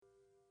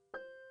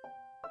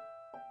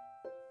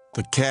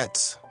The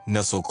cats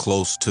nestle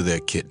close to their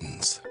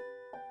kittens.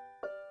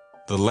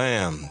 The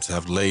lambs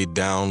have laid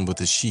down with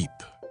the sheep.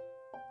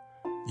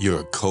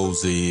 You're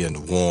cozy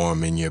and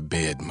warm in your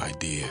bed, my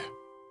dear.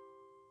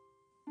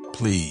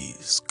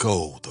 Please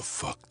go the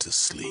fuck to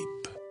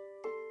sleep.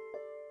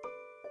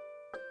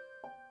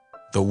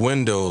 The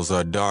windows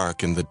are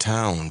dark in the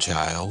town,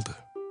 child.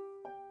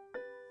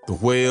 The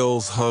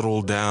whales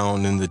huddle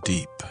down in the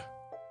deep.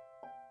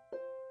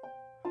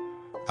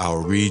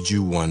 I'll read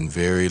you one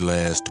very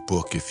last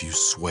book if you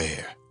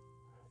swear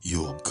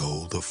you'll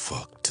go the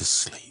fuck to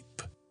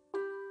sleep.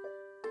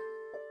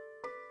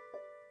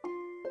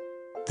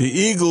 The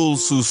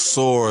eagles who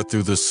soar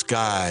through the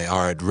sky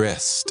are at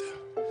rest,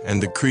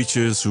 and the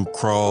creatures who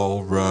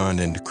crawl, run,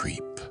 and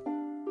creep.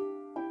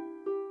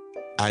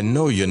 I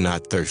know you're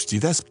not thirsty.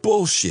 That's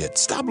bullshit.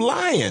 Stop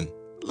lying.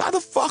 Lie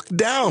the fuck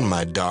down,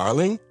 my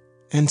darling,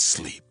 and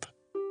sleep.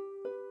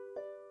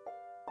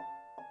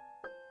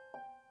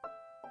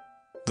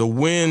 The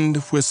wind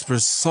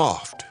whispers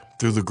soft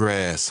through the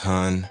grass,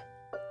 hun.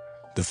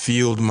 The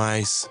field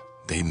mice,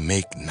 they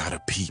make not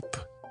a peep.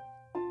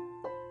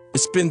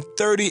 It's been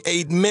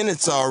 38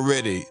 minutes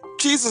already.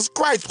 Jesus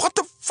Christ, what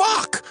the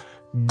fuck?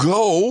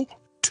 Go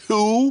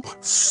to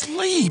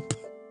sleep.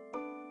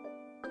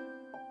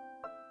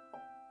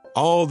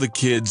 All the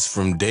kids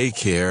from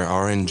daycare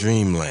are in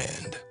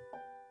dreamland.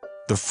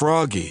 The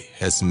froggy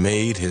has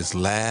made his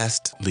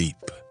last leap.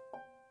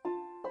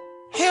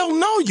 Hell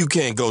no, you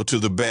can't go to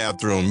the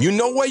bathroom. You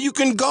know where you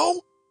can go?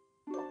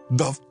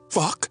 The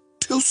fuck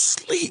to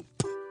sleep.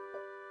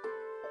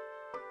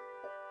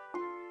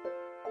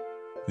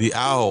 The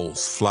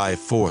owls fly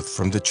forth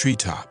from the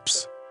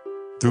treetops.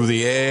 Through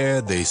the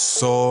air they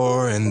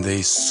soar and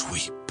they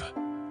sweep.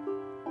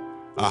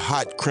 A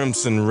hot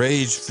crimson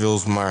rage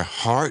fills my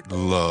heart,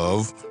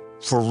 love.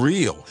 For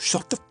real,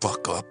 shut the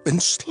fuck up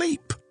and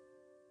sleep.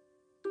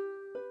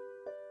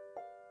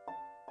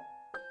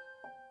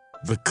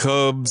 The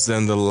cubs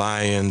and the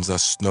lions are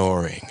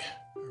snoring,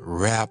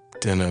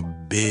 wrapped in a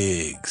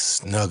big,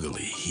 snuggly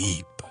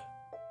heap.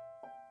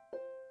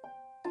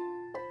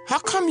 How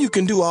come you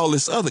can do all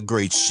this other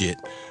great shit,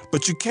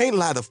 but you can't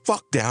lie the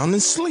fuck down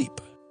and sleep?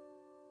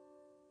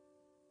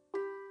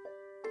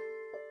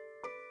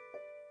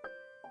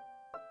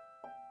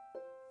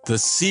 The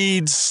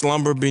seeds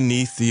slumber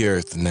beneath the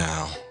earth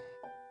now,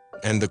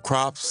 and the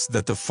crops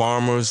that the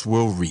farmers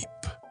will reap.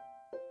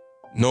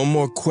 No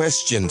more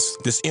questions.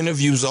 This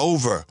interview's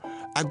over.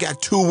 I've got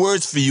 2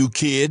 words for you,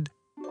 kid.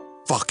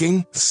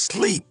 Fucking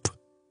sleep.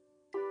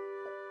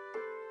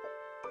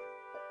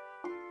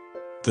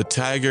 The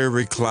tiger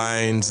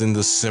reclines in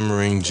the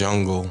simmering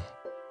jungle.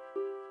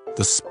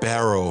 The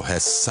sparrow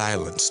has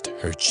silenced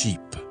her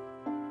cheep.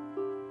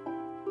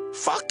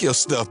 Fuck your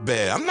stuff,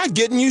 bear. I'm not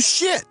getting you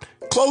shit.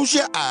 Close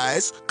your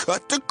eyes,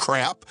 cut the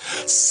crap,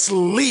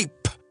 sleep.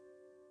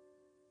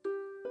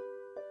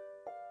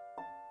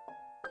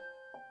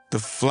 The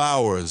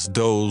flowers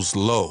doze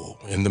low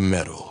in the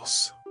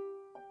meadows,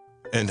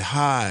 and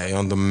high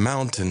on the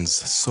mountains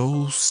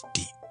so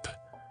steep.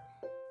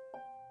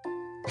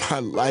 My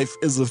life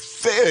is a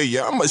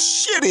failure. I'm a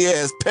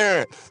shitty-ass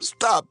parent.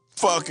 Stop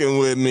fucking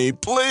with me,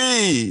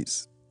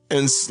 please,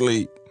 and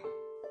sleep.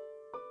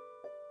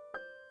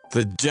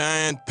 The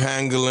giant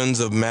pangolins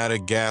of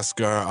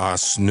Madagascar are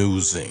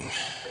snoozing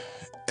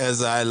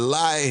as I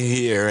lie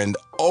here and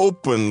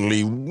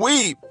openly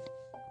weep.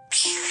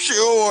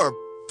 Sure,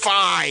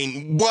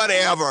 fine,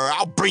 whatever.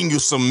 I'll bring you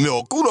some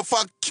milk. Who the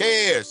fuck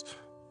cares?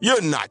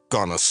 You're not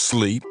gonna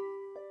sleep.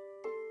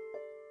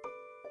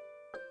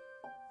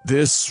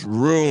 This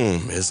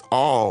room is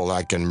all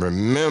I can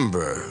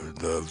remember.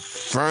 The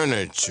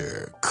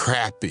furniture,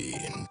 crappy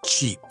and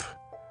cheap.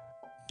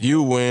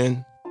 You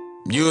win.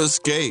 You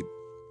escape.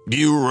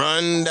 You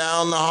run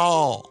down the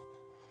hall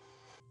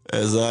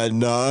as I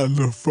nod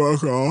the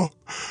fuck off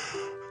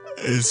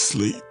and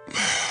sleep.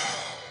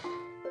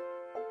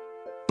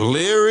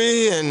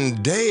 Bleary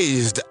and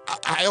dazed,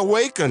 I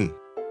awaken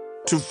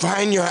to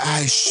find your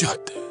eyes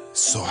shut,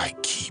 so I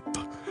keep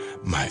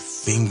my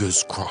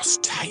fingers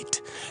crossed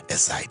tight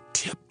as I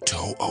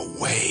tiptoe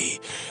away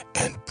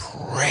and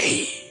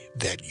pray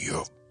that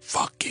you're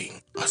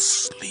fucking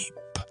asleep.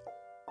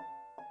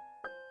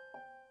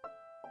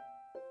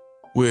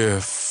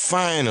 We're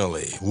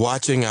finally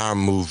watching our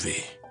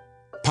movie.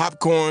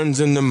 Popcorn's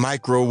in the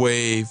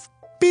microwave.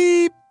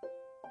 Beep.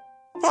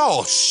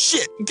 Oh,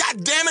 shit.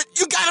 God damn it.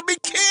 You gotta be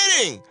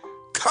kidding.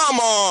 Come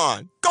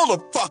on. Go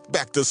the fuck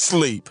back to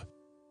sleep.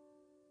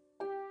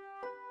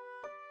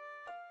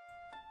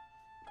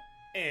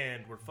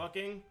 And we're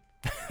fucking.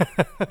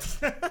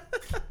 That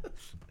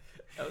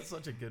was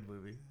such a good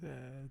movie.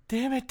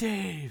 Damn it,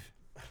 Dave.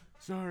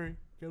 Sorry.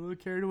 Got a little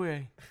carried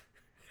away.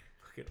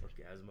 Fucking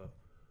Orgasmo.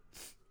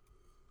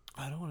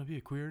 I don't want to be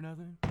a queer or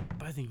nothing,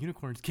 but I think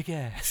unicorns kick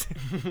ass.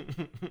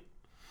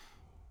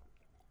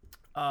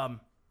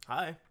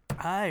 Hi.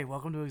 Hi,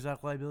 welcome to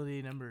Exotic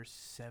Liability number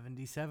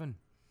 77.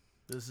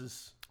 This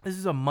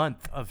is a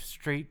month of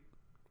straight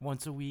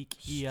once a week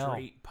EL.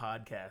 straight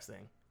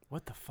podcasting.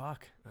 What the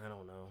fuck? I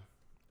don't know.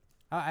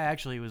 I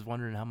actually was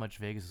wondering how much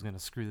Vegas is going to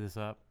screw this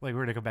up. Like, we're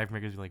going to come back from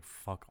Vegas and be like,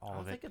 fuck all I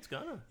don't of it. think it's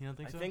gonna. You don't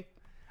think so? I think.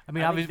 I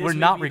mean, I think obviously, this we're may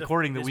not be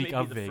recording the this week may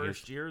of be the Vegas.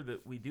 first year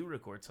that we do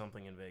record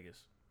something in Vegas,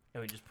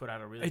 and we just put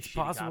out a really It's shitty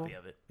possible. copy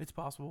of it. It's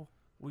possible.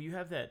 Will you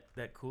have that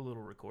cool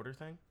little recorder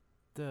thing?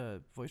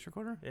 The voice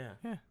recorder? Yeah.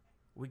 Yeah.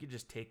 We could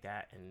just take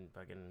that and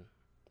fucking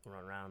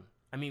run around.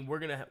 I mean, we're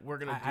gonna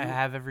I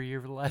have every year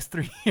for the last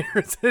 3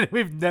 years, and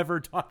we've never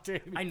talked to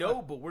anybody. I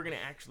know, but we're gonna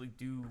actually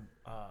do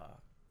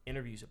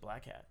interviews at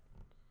Black Hat.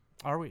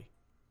 Are we?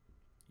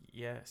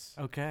 Yes.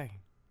 Okay.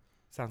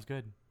 Sounds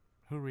good.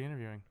 Who are we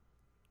interviewing?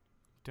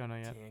 Don't know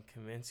yet. Dan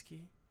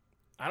Kaminsky.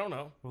 I don't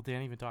know. Will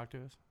Dan even talk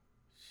to us?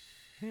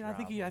 Yeah, I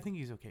think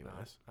he's okay with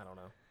us. I don't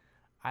know.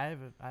 I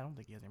don't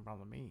think he has any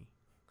problem with me.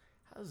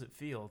 How does it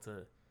feel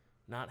to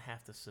not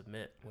have to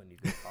submit when you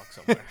go talk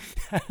somewhere?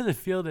 How does it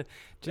feel to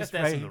just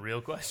That's the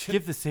real question.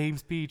 give the same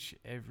speech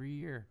every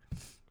year?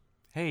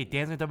 Hey,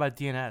 Dan's gonna talk about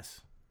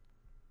DNS.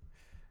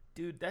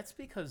 Dude, that's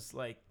because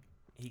like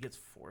he gets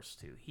forced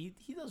to. He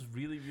does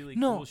really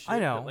No, cool shit I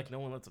know. that like no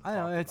one lets him I talk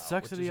know about. it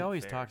sucks which that he isn't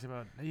always fair. talks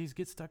about. He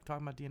gets stuck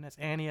talking about DNS,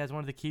 and he has one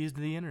of the keys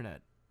to the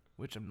internet,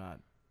 which I'm not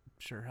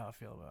sure how I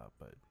feel about,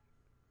 but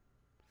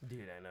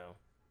Dude, I know.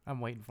 I'm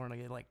waiting for him to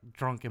get like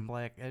drunk and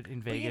black in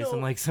you Vegas, know,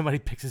 and like somebody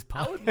picks his I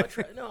pocket.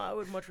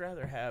 would much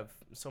rather have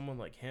someone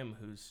like him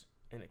who's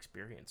an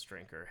experienced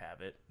drinker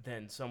have it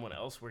than someone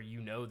else where you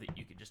know that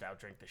you could just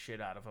outdrink the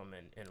shit out of him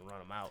and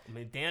run him out. I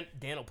mean, Dan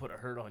will put a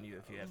hurt on you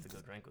if you have to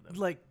go drink with him.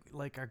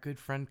 like our good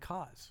friend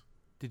Kaz.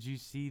 Did you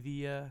see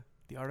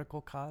the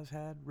article Kaz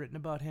had written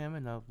about him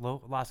in the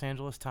Los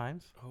Angeles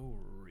Times? Oh,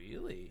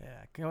 really?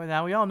 Yeah.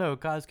 Now we all know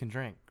Kaz can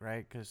drink,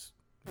 right? Because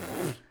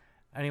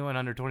anyone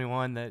under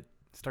 21 that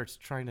starts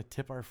trying to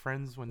tip our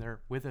friends when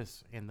they're with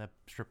us in the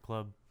strip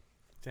club,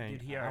 saying,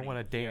 Dude, I want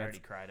to He dance. already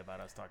cried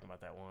about us talking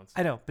about that once.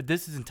 I know, but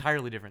this is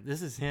entirely different.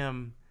 This is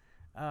him.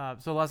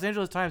 So Los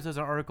Angeles Times does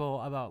an article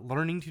about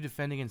learning to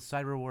defend against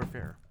cyber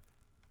warfare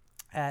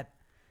at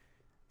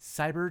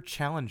Cyber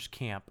Challenge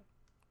Camp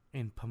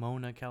in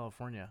Pomona,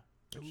 California.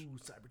 Ooh,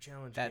 Cyber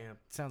Challenge That camp.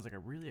 sounds like a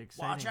really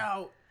exciting. Watch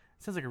out!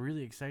 Sounds like a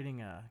really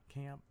exciting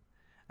camp.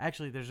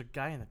 Actually, there's a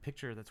guy in the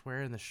picture that's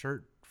wearing the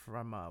shirt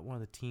from one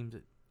of the teams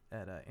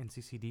at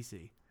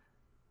NCCDC.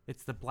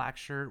 It's the black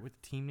shirt with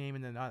the team name,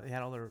 and then they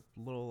had all their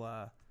little.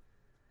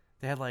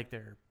 They had like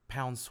their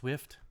Pound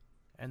Swift,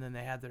 and then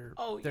they had their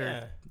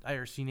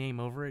IRC name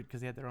over it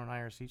because they had their own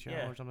IRC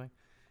channel or something.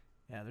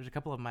 Yeah, there's a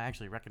couple of them I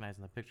actually recognize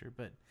in the picture.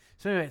 But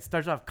so anyway, it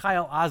starts off.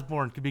 Kyle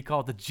Osborne could be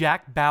called the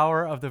Jack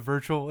Bauer of the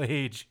virtual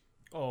age.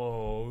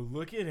 Oh,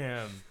 look at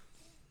him.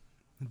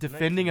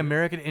 Defending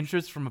American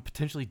interests from a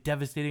potentially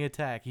devastating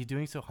attack. He's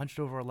doing so hunched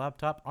over a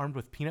laptop, armed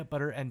with peanut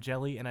butter and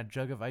jelly and a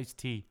jug of iced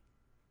tea.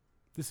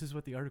 This is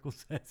what the article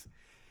says.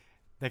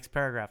 Next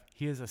paragraph.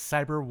 He is a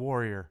cyber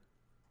warrior.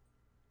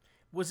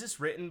 Was this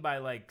written by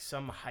like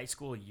some high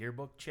school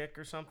yearbook chick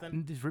or something?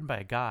 And it's written by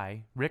a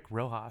guy, Rick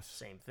Rojas.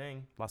 Same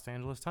thing. Los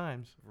Angeles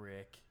Times.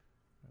 Rick.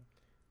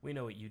 We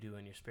know what you do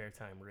in your spare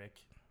time, Rick.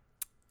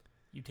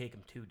 You take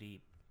them too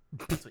deep.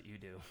 That's what you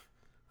do.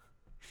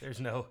 There's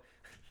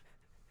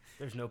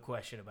no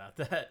question about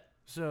that.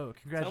 So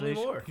Tell me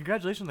more.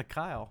 congratulations to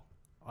Kyle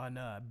on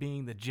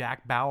being the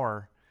Jack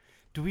Bauer.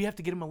 Do we have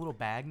to get him a little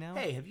bag now?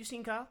 Hey, have you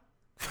seen Kyle?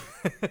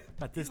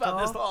 About this He's about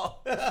this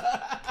tall? tall.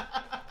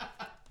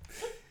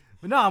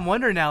 But no, I'm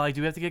wondering now. Like,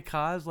 do we have to get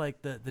Kaz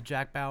like the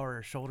Jack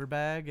Bauer shoulder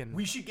bag? And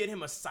We should get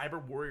him a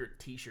Cyber Warrior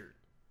t-shirt.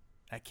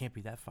 that can't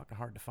be that fucking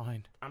hard to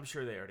find. I'm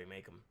sure they already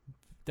make them.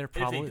 They'll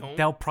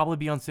don't- probably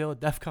be on sale at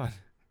DEF CON.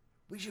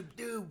 We should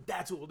do.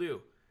 That's what we'll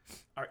do.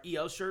 Our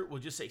EL shirt will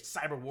just say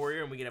Cyber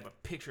Warrior, and we can have a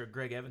picture of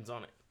Greg Evans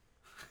on it.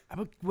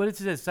 What it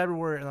says, Cyber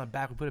Warrior, and on the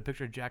back we put a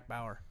picture of Jack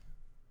Bauer.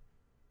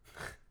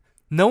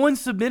 No one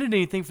submitted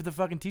anything for the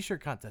fucking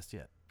t-shirt contest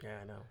yet. Yeah,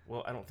 I know.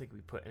 Well, I don't think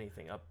we put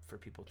anything up for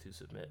people to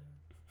submit.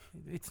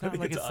 It's I not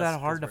think like it's it's us that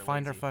hard 'cause to we're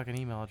find our lazy. fucking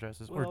email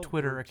addresses Well, or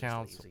Twitter we're just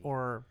accounts lazy.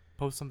 or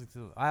post something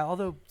to.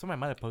 Although somebody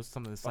might have posted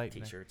something to the site.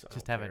 and I T-shirts. I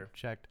just don't haven't care.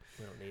 checked.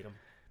 We don't need them.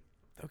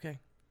 Okay.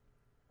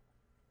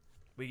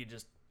 We could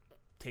just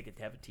take it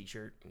to have a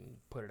T-shirt and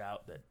put it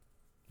out that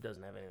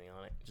doesn't have anything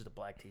on it. Just a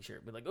black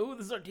T-shirt. Be like, oh,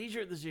 this is our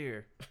T-shirt this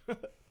year.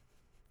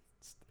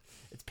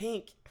 it's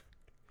pink.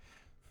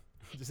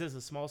 It says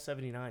a small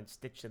 79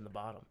 stitched in the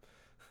bottom.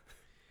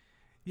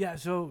 Yeah.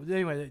 So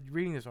anyway,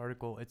 reading this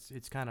article, it's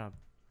kind of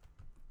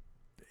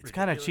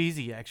Ridiculous.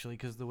 cheesy actually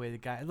because the way the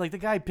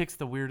guy picks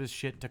the weirdest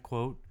shit to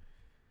quote.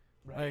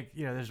 Like,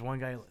 you know, there's one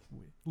guy,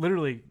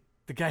 literally,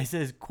 the guy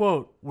says,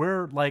 quote,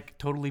 "We're like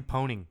totally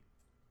poning,"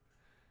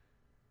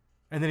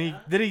 and then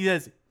he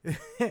says,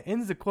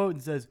 ends the quote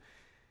and says,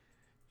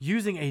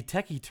 "Using a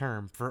techie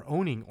term for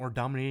owning or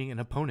dominating an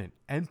opponent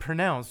and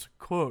pronounce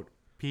quote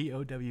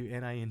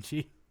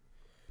POWNING."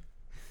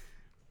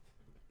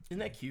 Isn't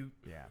that cute?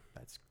 Yeah,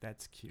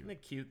 that's cute. Isn't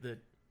that cute that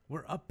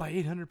We're up by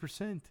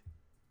 800%.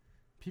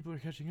 People are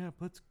catching up.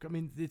 I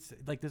mean, it's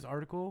like this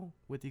article,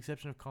 with the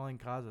exception of calling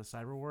Kaz a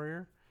cyber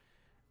warrior.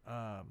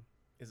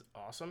 is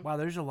awesome? Wow,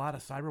 there's a lot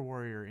of cyber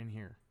warrior in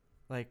here.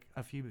 like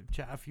a few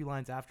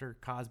lines after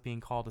Kaz being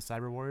called a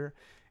cyber warrior.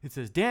 It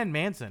says Dan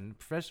Manson,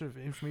 professor of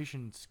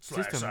information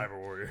system cyber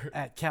warrior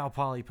at Cal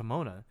Poly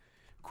Pomona,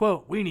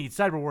 quote, "We need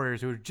cyber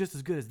warriors who are just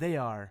as good as they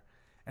are,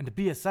 and to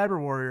be a cyber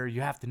warrior, you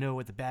have to know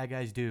what the bad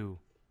guys do."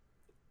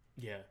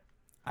 Yeah.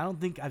 I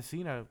don't think I've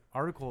seen an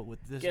article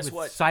with this. Guess with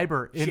what?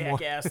 Cyber in one.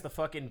 Jackass, the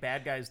fucking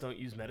bad guys don't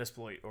use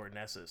Metasploit or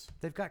Nessus.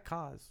 They've got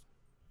Kaz.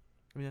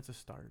 I mean, that's a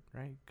start,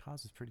 right?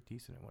 Kaz is pretty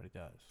decent at what he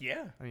does.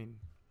 Yeah. I mean,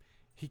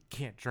 he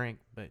can't drink,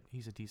 but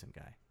he's a decent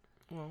guy.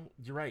 Well,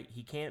 you're right.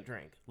 He can't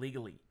drink.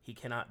 Legally, he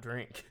cannot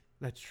drink.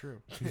 That's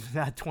true. He's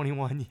not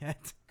 21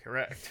 yet.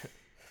 Correct.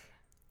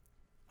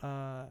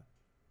 Uh,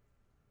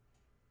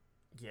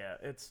 Yeah,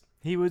 it's...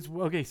 He was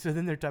okay. So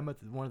then they're talking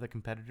about one of the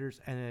competitors,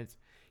 and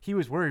he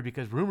was worried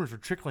because rumors were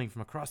trickling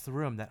from across the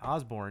room that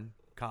Osborne,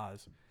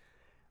 Kaz,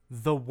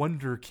 the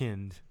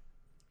Wonderkind.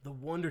 The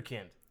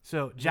Wonderkind.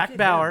 So Jack at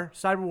Bauer,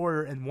 Cyber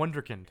Warrior, and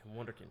Wonderkind,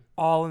 Wonderkind.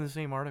 all in the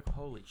same article.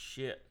 Holy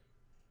shit.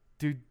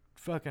 Dude,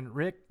 fucking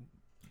Rick.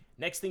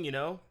 Next thing you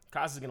know,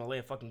 Kaz is going to lay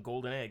a fucking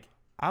golden egg.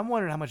 I'm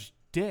wondering how much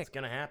dick It's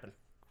going to happen.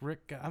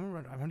 Rick got. I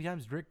remember how many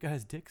times Rick got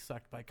his dick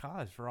sucked by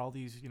Kaz for all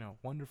these,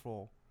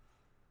 wonderful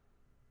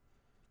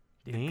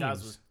Dude,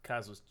 names.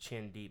 Kaz was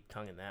chin deep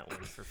tonguing that one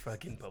for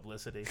fucking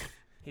publicity.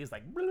 He was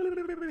like,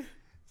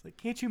 It's like,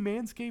 can't you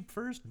manscape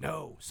first?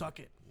 No, suck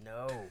it.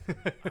 no,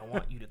 I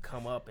want you to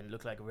come up and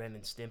look like Ren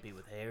and Stimpy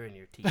with hair in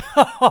your teeth.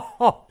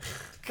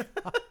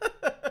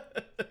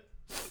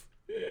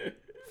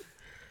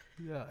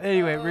 Yeah.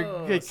 Anyway,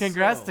 Rick,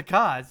 congrats so- to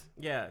Kaz.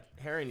 Yeah,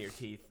 hair in your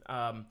teeth.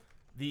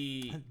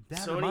 The That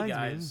Sony reminds me.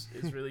 guys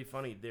is really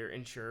funny. Their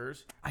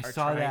insurers I are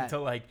saw trying that. to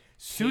like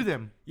Sue take-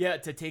 them. Yeah,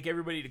 to take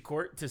everybody to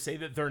court to say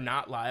that they're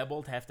not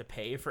liable to have to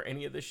pay for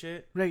any of this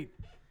shit. Right.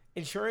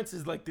 Insurance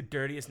is like the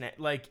dirtiest.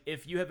 Like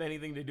if you have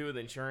anything to do with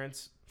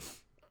insurance,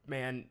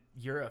 man,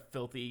 you're a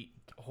filthy,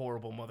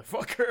 horrible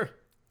motherfucker.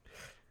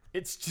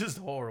 It's just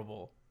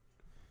horrible.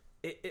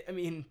 I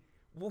mean,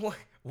 what?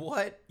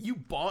 You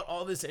bought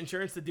all this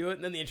insurance to do it,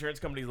 and then the insurance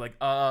company's like,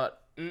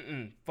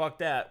 fuck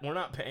that. We're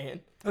not paying.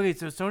 Okay,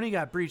 so Sony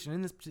got breached, and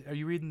in this, are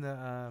you reading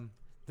the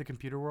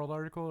Computer World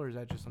article, or is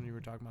that just something you were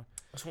talking about?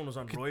 This one was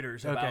on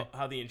Reuters about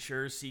how the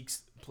insurer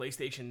seeks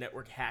PlayStation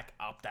Network hack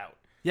opt-out.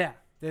 Yeah,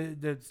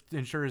 the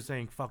insurer is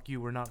saying, "Fuck you,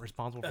 we're not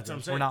responsible for That's what I'm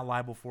this. saying. We're not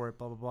liable for it."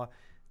 Blah blah blah.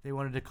 They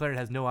want to declare it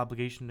has no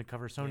obligation to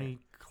cover Sony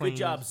claims. Good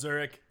job,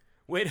 Zurich.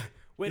 Way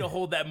to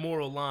hold that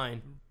moral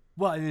line.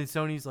 Well, and then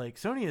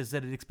Sony has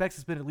said it expects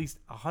to spend at least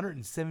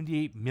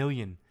 $178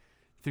 million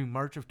through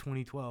March of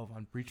 2012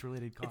 on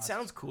breach-related costs. It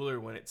sounds cooler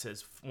when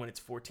it's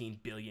 14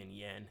 billion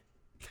yen.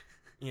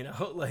 You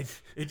know, like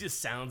it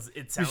sounds.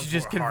 We should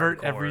just more convert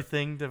hardcore.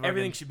 everything to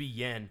Everything should be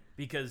yen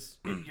because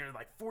you're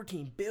like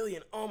 14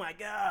 billion. Oh my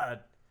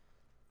god.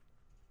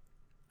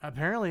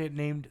 Apparently, it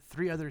named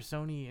 3 other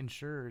Sony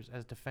insurers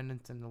as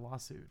defendants in the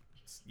lawsuit.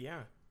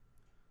 Yeah.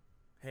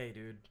 Hey,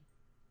 dude.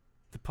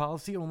 The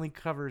policy only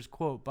covers,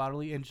 quote,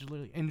 bodily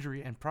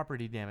injury and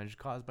property damage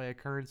caused by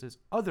occurrences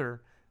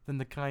other than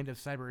the kind of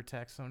cyber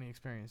attacks Sony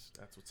experienced.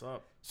 That's what's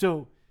up.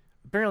 So,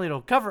 apparently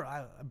it'll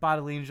cover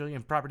bodily injury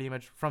and property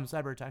damage from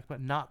cyber attacks, but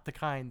not the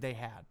kind they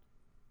had.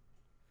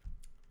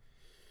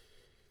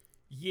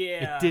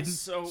 Yeah. It didn't.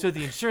 So So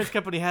the insurance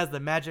company has the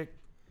magic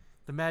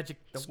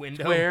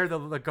window. square,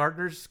 the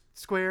Gartner's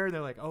square. And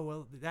they're like, oh,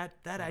 well, that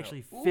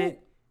actually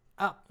fit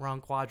up.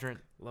 Wrong quadrant.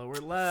 lower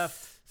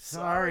left.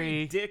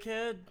 Sorry.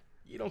 Dickhead.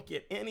 You don't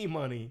get any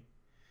money.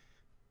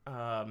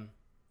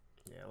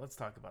 Yeah, let's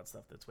talk about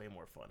stuff that's way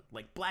more fun.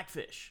 Like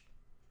Blackfish.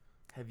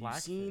 Have you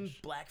seen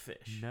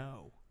Blackfish?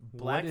 No.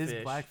 Blackfish What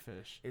is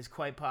Blackfish? Is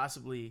quite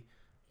possibly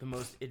the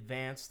most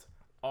advanced,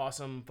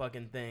 awesome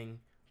fucking thing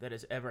that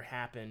has ever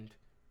happened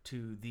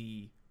to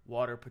the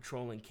water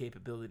patrolling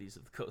capabilities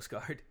of the Coast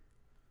Guard.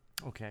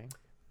 Okay.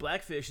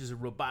 Blackfish is a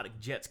robotic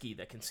jet ski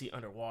that can see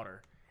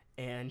underwater,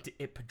 and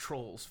it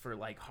patrols for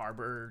like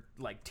harbor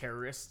like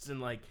terrorists and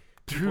like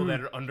people that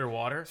are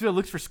underwater. So it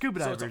looks for scuba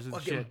So divers it's a and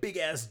fucking shit. big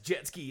ass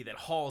jet ski that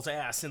hauls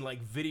ass and like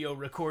video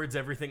records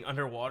everything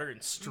underwater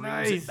and streams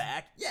Nice. it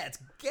back. Yeah, it's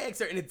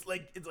gangster, and it's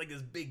like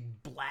this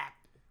big black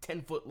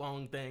 10-foot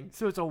long thing.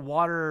 So it's a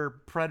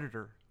water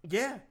predator.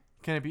 Yeah,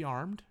 Can it be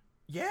armed?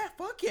 yeah,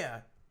 fuck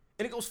yeah,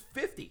 and it goes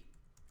 50.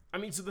 I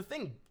mean, so the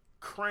thing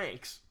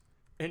cranks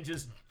and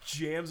just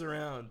jams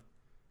around.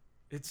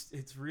 It's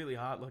really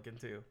hot looking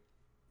too.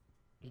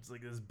 It's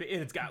like this big,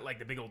 and it's got like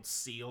the big old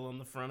seal on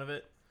the front of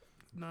it.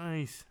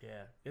 Nice.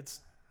 Yeah,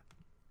 it's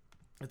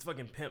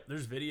fucking pimp.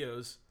 There's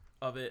videos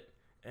of it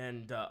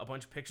and a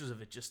bunch of pictures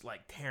of it just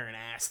like tearing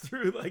ass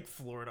through like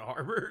Florida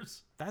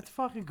harbors. That's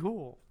fucking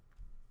cool.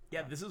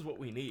 Yeah, this is what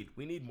we need.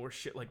 We need more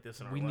shit like this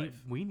in our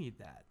life. We need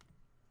that.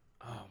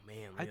 Oh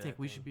man, look I at think that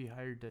we thing. should be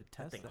hired to That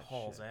test thing that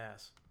hauls shit.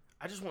 ass.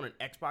 I just want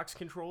an Xbox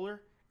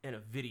controller and a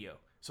video,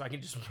 so I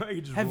can just.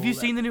 Have you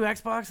seen the new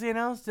Xbox they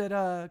announced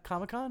at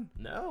Comic-Con?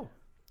 No.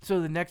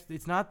 So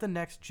it's not the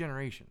next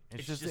generation.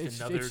 It's just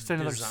another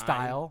design.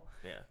 style.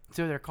 Yeah.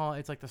 So they're calling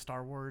it's like the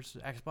Star Wars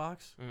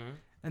Xbox,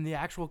 and the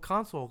actual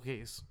console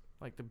case,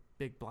 like the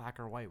big black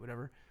or white,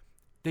 whatever,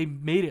 they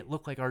made it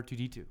look like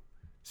R2D2.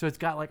 So it's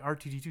got like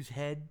R2D2's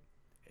head,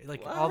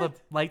 like all the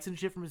What? lights and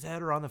shit from his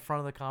head are on the front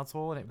of the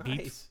console, and it beeps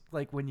Nice.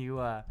 like when you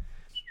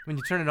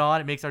turn it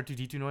on, it makes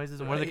R2D2 noises,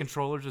 and one of the Right.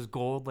 controllers is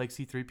gold like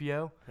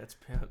C3PO. That's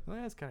pimp. Well,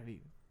 that's kind of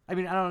neat. I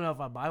mean, I don't know if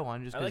I buy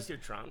one just I because like your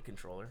Tron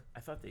controller. I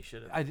thought they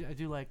should have. I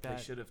do like They that.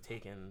 should have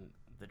taken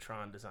the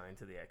Tron design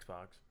to the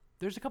Xbox.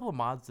 There's a couple of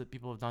mods that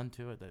people have done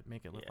to it that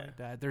make it look Yeah. like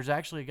that. There's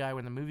actually a guy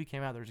when the movie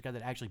came out. There's a guy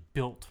that actually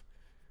built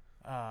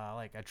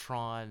like a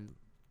Tron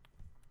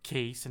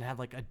case and had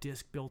like a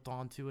disc built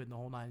onto it and the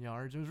whole 9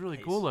 yards. It was really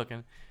cool Nice.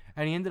 looking,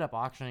 and he ended up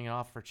auctioning it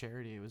off for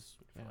charity. It was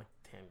For like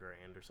 10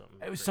 grand or something.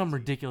 it was some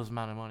crazy. ridiculous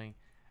amount of money.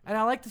 And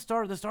I like the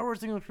Star Wars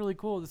thing looks really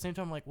cool. At the same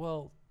time, I'm like,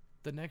 well,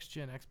 the next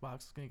gen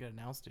Xbox is gonna get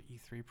announced at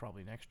E3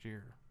 probably next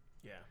year,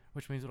 Yeah.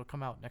 which means it'll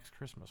come out next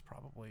Christmas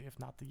probably, if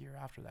not the year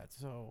after that.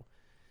 So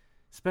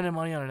spending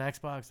money on an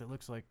Xbox that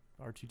looks like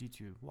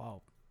R2D2,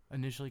 while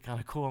initially kind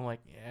of cool, I'm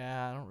like,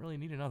 yeah, I don't really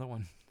need another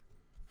one.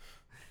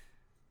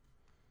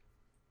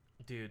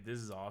 Dude, this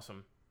is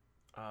awesome.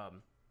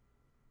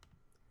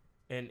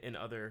 And in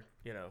other,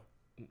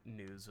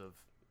 news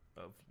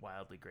of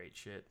wildly great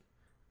shit,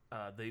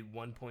 the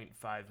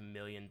 $1.5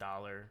 million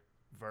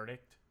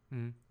verdict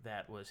Mm.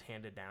 that was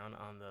handed down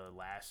on the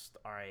last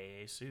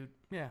RIAA suit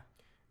Yeah.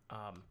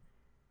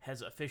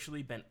 has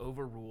officially been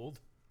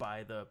overruled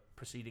by the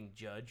preceding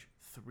judge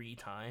 3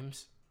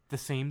 times. The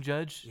same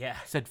judge Yeah.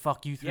 said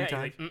fuck you 3 Yeah,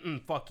 he's times.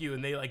 like, fuck you.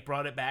 And they,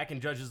 brought it back, and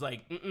judge is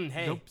like,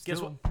 hey, Nope, guess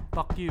still, what?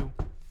 fuck you.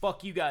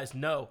 Fuck you guys,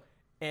 no.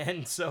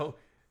 And so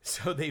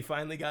they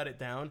finally got it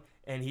down,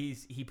 and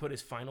he put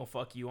his final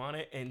fuck you on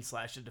it and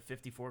slashed it to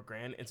 54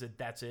 grand and said,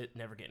 that's it,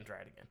 never getting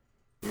tried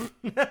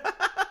again.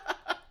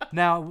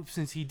 Now,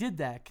 since he did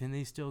that, can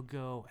they still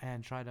go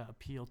and try to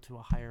appeal to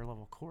a higher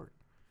level court?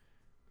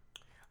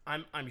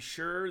 I'm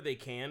sure they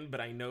can,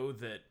 but I know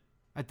that,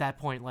 At that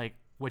point, like,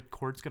 what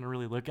court's going to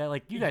really look at?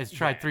 Like, you guys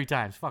tried Yeah. 3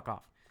 times. Fuck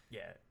off.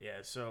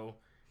 so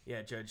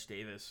Judge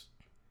Davis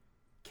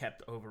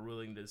kept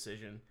overruling the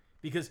decision,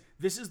 because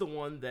this is the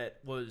one that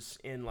was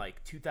in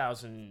like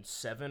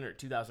 2007 or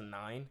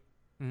 2009.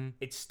 Mhm.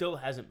 It still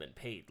hasn't been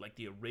paid, like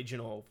the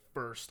original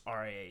first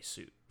RIA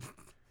suit.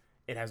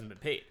 It hasn't been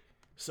paid.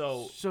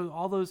 So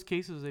all those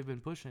cases they've been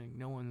pushing,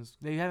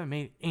 they haven't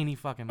made any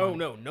fucking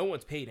money. no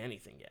one's paid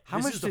anything yet. How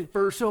This much is the did-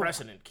 first so-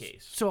 precedent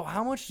case. So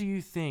how much do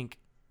you think,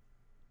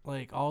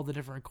 like, all the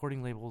different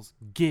recording labels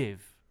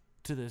give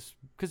to this?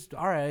 Because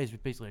RIA is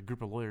basically a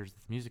group of lawyers that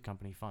the music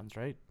company funds,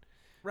 right?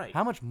 Right.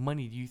 How much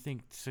money do you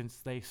think since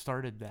they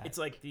started that? It's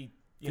like the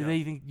do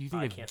you think I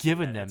they've can't say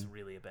given that. them? That's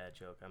really a bad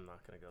joke. I'm not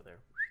gonna go there.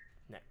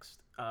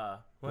 Next.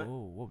 What?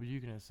 What were you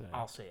gonna say?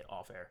 I'll say it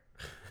off air.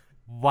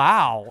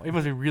 Wow, it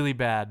must be really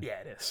bad. Yeah,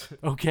 it is.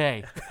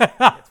 Okay,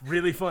 It's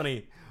really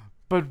funny.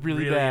 but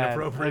really, Really bad.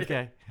 inappropriate.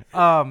 Okay.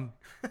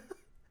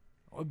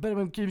 But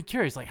I'm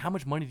curious, like, how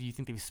much money do you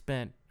think they've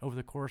spent over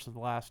the course of the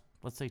last,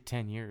 let's say,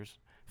 10 years,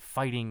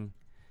 fighting,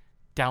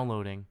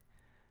 downloading,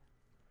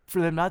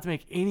 for them not to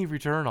make any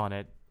return on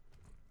it?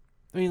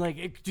 I mean,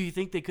 like, do you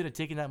think they could have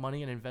taken that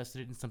money and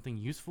invested it in something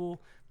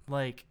useful?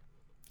 Like,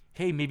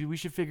 hey, maybe we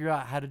should figure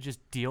out how to just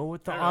deal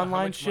with the I don't know, how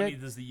online much money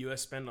shit. does the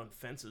U.S. spend on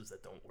fences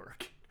that don't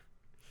work?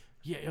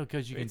 Yeah,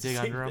 because you can It's the dig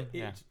same under them. thing.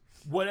 Yeah. It's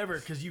whatever,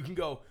 because you can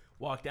go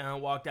walk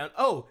down.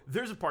 Oh,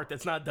 there's a part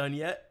that's not done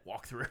yet.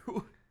 Walk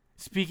through.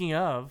 Speaking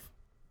of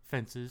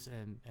fences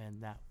and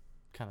that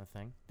kind of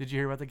thing, did you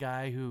hear about the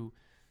guy who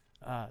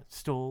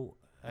stole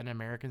an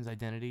American's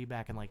identity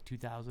back in like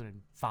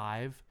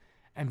 2005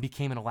 and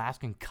became an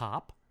Alaskan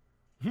cop?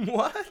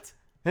 What?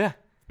 Yeah.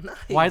 Nice.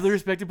 Widely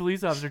respected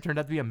police officer turned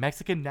out to be a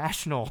Mexican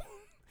national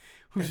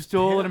who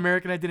stole an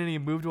American identity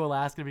and moved to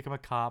Alaska to become a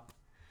cop.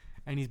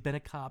 And he's been a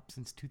cop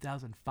since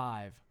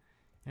 2005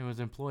 and was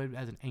employed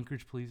as an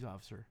Anchorage police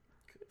officer.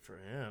 Good for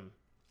him.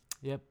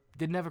 Yep.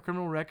 Didn't have a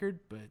criminal record,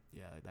 but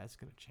yeah, that's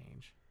going to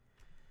change.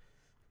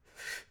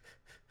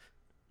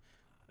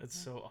 That's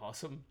so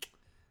awesome.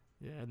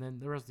 Yeah, and then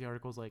the rest of the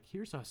article is like,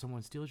 here's how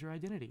someone steals your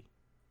identity.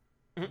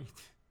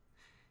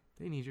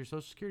 They need your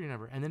social security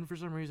number. And then for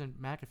some reason,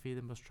 McAfee,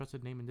 the most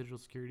trusted name in digital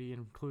security,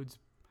 includes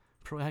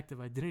proactive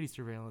identity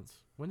surveillance.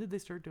 When did they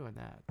start doing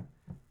that?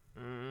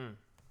 Mm-hmm.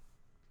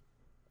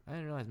 I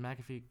didn't realize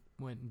McAfee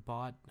went and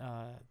bought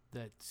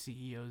that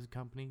CEO's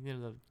company. You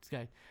know, this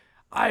guy.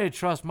 I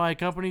trust my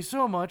company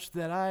so much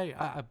that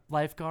I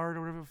Lifeguard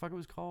or whatever the fuck it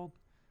was called.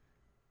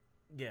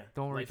 Yeah.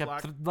 Don't worry,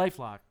 LifeLock?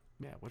 LifeLock.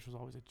 Yeah, which was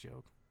always a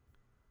joke.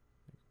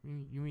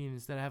 You mean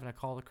instead of having to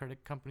call the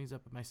credit companies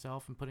up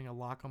myself and putting a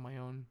lock on my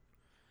own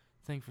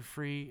thing for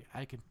free,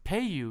 I can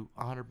pay you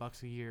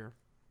 $100 a year,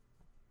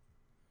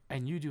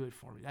 and you do it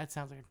for me? That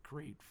sounds like a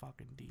great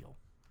fucking deal.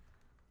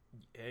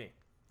 Hey,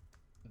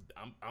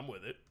 I'm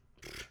with it.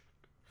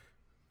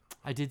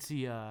 I did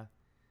see a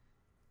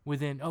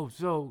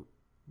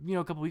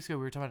couple weeks ago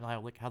we were talking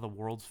about how the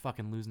world's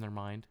fucking losing their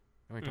mind,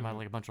 and we were talking about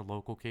like a bunch of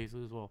local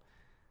cases. Well,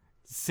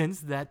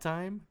 since that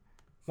time,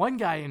 one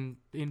guy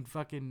in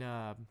fucking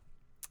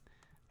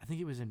I think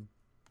it was in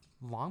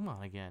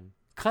Longmont again,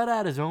 cut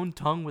out his own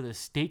tongue with a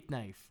steak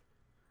knife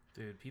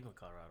Dude, people in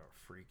Colorado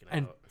are freaking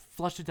and out.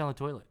 flushed it down the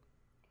toilet.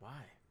 Why?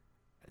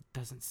 It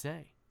doesn't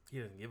say. He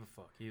doesn't give a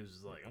fuck. He was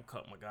just like, I'm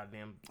cutting my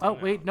goddamn. Oh,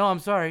 tongue wait. out. No, I'm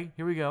sorry.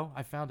 Here we go.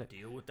 I found it.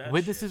 Deal with that.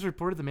 Witnesses shit.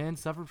 reported the man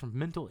suffered from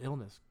mental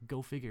illness.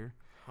 Go figure.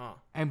 Huh.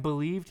 And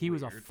believed he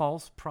was a Weird.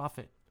 false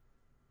prophet.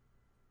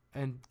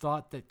 And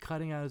thought that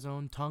cutting out his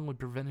own tongue would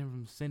prevent him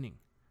from sinning.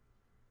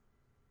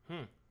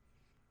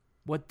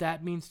 What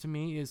that means to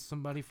me is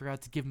somebody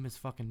forgot to give him his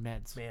fucking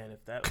meds. Man,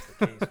 if that was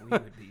the case, we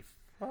would be.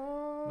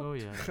 Oh,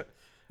 yeah.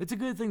 It's a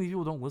good thing that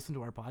people don't listen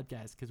to our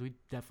podcast because we'd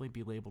definitely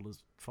be labeled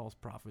as false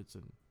prophets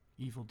and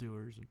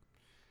evildoers. And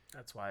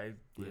That's why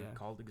we're Yeah.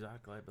 called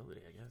exotic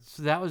liability, I guess.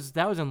 so that was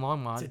in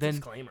Longmont. It's a Then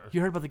disclaimer.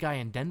 you heard about the guy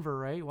in Denver,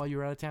 right? While you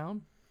were out of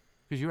town,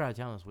 because you were out of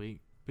town this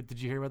week. But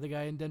did you hear about the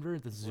guy in Denver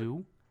at the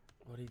zoo?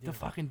 What do you do? The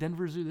fucking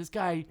Denver Zoo. This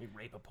guy. You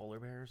rape a polar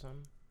bear or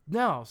something?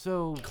 No,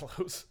 so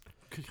Close.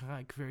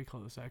 very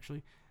close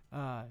actually.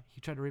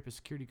 He tried to rape a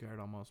security guard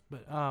almost,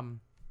 but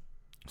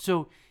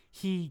so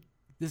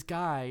this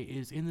guy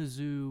is in the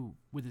zoo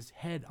with his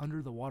head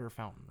under the water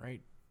fountain,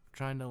 right,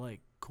 trying to like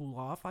cool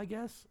off, I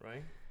guess.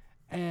 Right?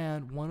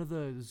 And one of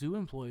the zoo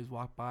employees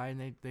walked by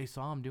and they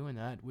saw him doing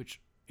that,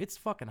 which it's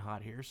fucking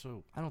hot here,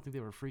 so I don't think they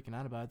were freaking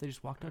out about it. They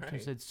just walked up to him and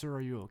Right. said, "Sir,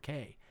 are you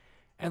okay?"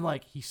 And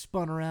like he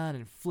spun around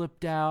and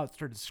flipped out,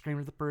 started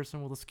screaming at the person.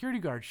 Well, the security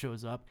guard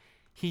shows up.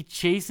 He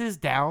chases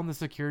down the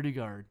security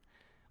guard,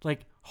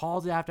 like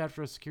hauls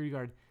after a security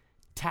guard,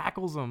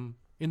 tackles him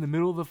in the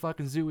middle of the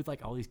fucking zoo with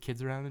like all these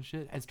kids around and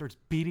shit, and starts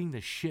beating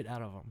the shit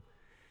out of him,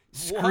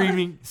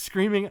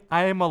 screaming,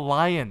 "I am a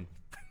lion."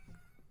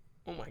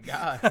 Oh my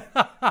god.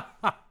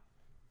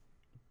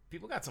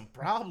 People got some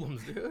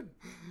problems, dude.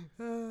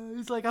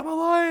 He's like, I'm a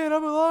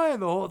lion.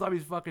 The whole time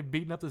he's fucking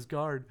beating up this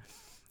guard.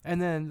 And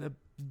then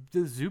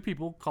the zoo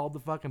people called the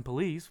fucking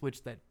police,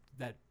 which that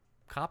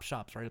cop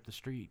shop's right up the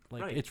street.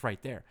 Like, Right. it's right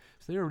there.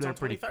 So they were It's there on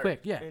pretty 23rd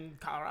quick. Yeah. In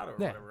Colorado or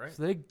Yeah. whatever, right?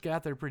 So they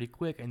got there pretty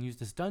quick and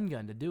used a stun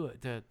gun to do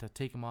it, to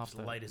take him off Just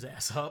the... light his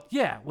ass up.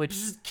 Yeah, which,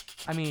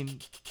 I mean,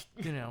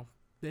 you know,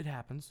 it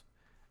happens.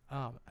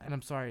 And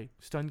I'm sorry,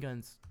 stun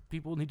guns,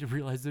 people need to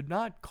realize they're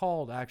not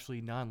called actually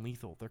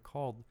non-lethal. They're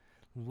called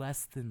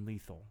less than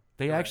lethal.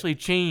 They Right. actually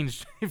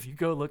changed, if you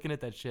go looking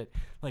at that shit,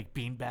 like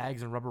bean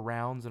bags and rubber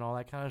rounds and all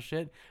that kind of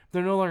shit.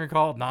 They're no longer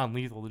called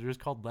non-lethal. They're just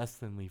called less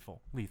than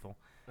lethal.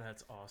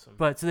 That's awesome.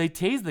 But so they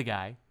tased the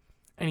guy,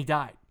 and he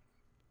died.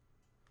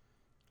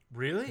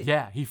 Really?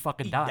 Yeah, he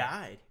fucking He died.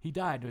 died. He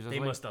died. It was just They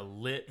like- must have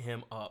lit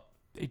him up.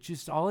 It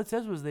just, all it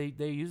says was they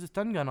used a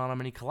stun gun on him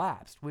and he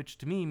collapsed, which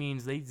to me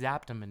means they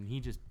zapped him and he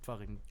just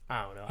fucking...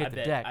 I don't know. Hit the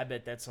deck. I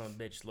bet that son of a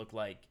bitch looked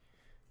like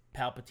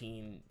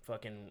Palpatine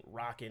fucking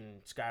rocking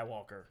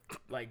Skywalker.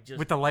 Like just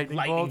With the lightning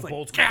bolts,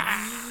 bolts.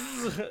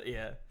 like,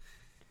 Yeah.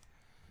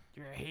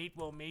 Your hate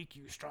will make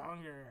you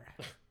stronger.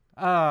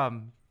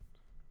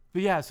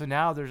 But yeah, so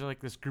now there's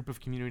like this group of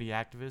community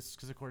activists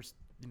because of course,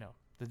 you know,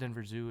 the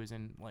Denver Zoo is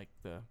in like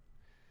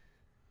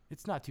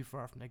it's not too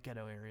far from the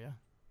ghetto area,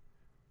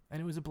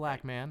 and it was a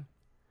black man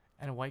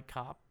and a white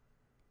cop.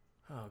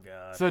 Oh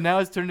god. So now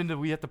it's turned into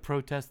we have to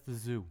protest the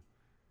zoo.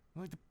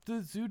 Like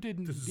the zoo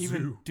didn't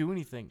even zoo. do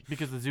anything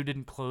because the zoo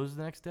didn't close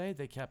the next day.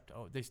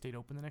 They stayed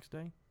open the next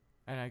day,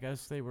 and I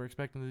guess they were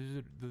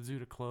expecting the zoo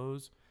to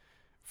close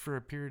for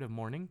a period of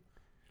mourning.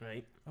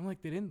 Right. I'm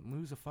like, they didn't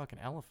lose a fucking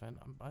elephant.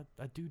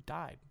 That dude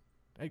died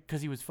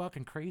because he was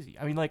fucking crazy.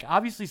 I mean, like,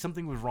 obviously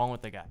something was wrong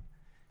with the guy.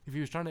 If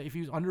he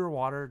was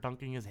underwater,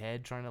 dunking his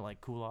head, trying to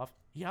like cool off,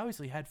 he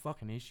obviously had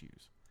fucking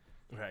issues.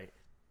 Right.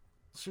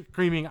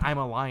 Screaming, "I'm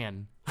a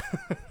lion!"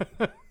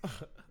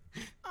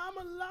 I'm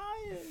a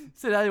lion.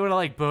 So now they want to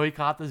like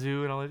boycott the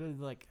zoo and all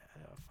that. Like,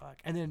 oh, fuck.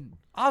 And then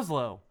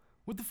Oslo,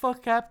 what the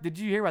fuck happened? Did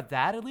you hear about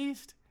that at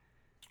least?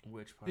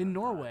 Which part? In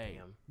Norway,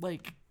 Goddamn.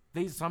 like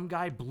some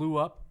guy blew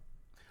up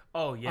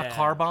Oh yeah. a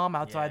car bomb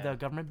outside Yeah. the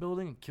government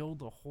building and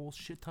killed a whole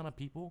shit ton of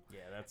people. Yeah,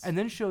 that's. And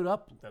then showed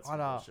up That's on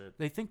bullshit.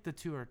 They think the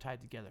two are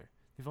tied together.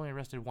 They've only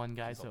arrested one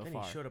guy so then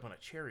far. he showed up on a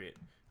chariot.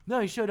 No,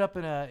 he showed up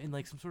in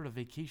like some sort of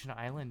vacation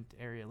island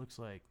area. It looks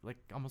like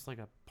almost like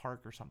a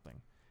park or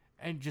something,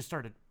 and just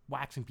started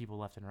waxing people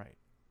left and right,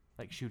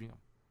 like shooting them.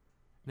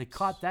 They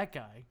caught that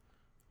guy.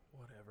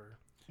 Whatever.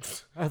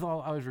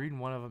 I was reading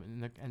one of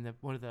them, and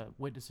one of the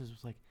witnesses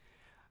was like,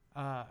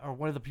 or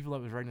one of the people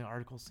that was writing the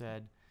article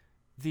said,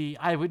 the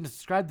eyewitness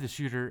described the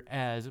shooter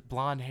as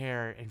blonde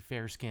hair and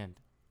fair skinned.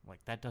 Like,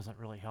 that doesn't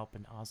really help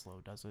in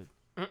Oslo, does it?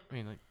 I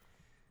mean, like,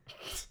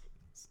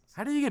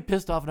 how do you get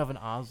pissed off enough in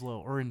Oslo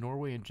or in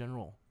Norway in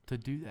general to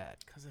do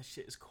that? Because that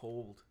shit is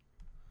cold.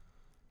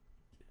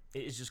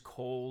 It is just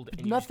cold. But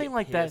And you just nothing get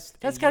like that. pissed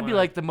That's and got to you be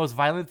wanna- like the most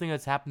violent thing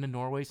that's happened in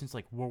Norway since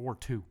like World War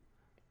II.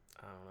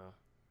 I don't know.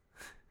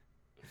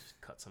 Just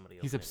cut somebody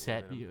else. He's in it,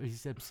 upset. you know?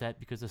 He's upset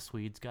because the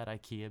Swedes got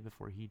IKEA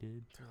before he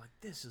did. They're like,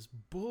 this is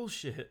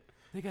bullshit.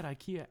 They got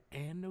IKEA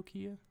and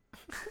Nokia.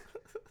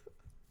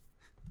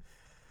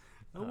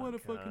 I Oh, want a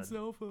fucking God.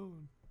 cell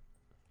phone.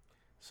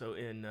 So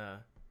in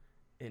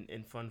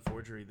Fun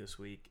Forgery this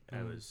week, I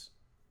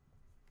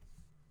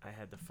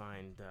had to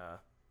find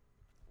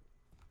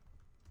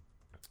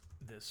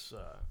this.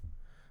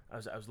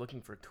 I was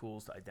looking for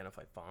tools to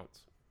identify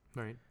fonts,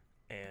 Right.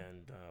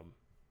 and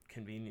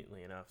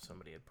conveniently enough,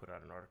 somebody had put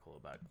out an article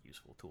about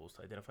useful tools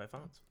to identify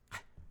fonts.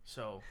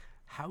 So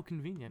How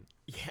convenient.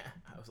 yeah,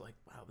 I was like,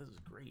 wow, this is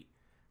great.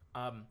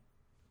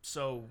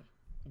 So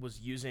was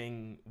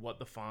using What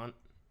the Font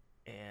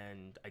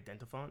and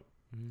Identifont,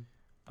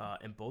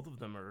 and both of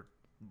them are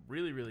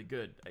really, really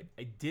good.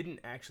 I didn't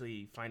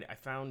actually find it. I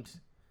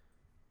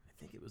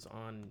think it was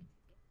on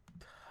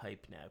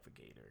Type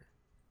Navigator,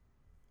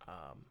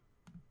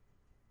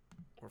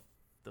 or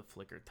the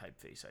Flickr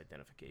typeface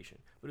identification.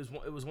 But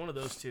it was one of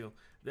those two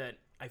that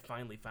I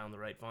finally found the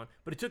right font.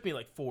 But it took me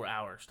like 4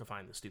 hours to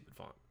find the stupid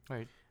font.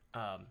 Right.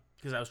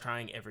 Because I was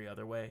trying every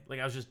other way. Like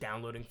I was just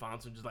downloading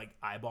fonts and just like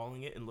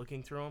eyeballing it and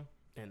looking through them,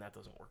 and that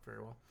doesn't work very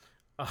well.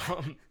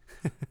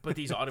 But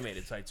these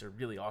automated sites are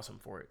really awesome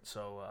for it.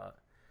 So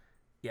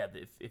yeah,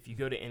 if you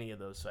go to any of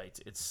those sites,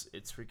 it's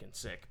freaking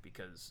sick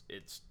because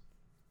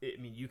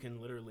you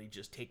can literally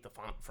just take the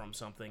font from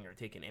something or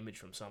take an image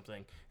from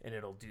something, and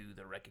it'll do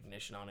the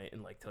recognition on it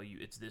and like tell you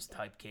it's this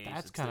type case,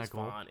 That's it's kinda this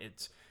cool. font,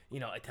 it's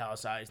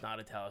italicized, not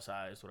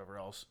italicized, whatever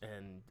else,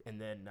 and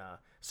then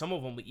some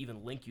of them will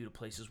even link you to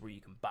places where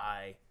you can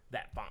buy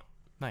that font.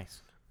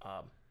 Nice.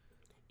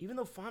 Even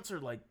though fonts are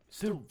like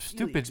still really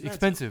Stupid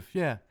expensive.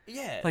 Yeah.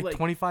 Yeah, Like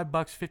 $25,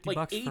 $50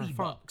 like for a $80.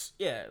 font.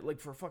 Yeah, like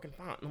for a fucking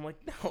font. And I'm like,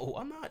 no,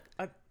 I'm not.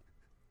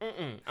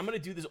 I'm gonna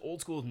do this old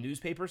school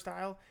newspaper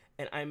style,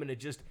 and I'm gonna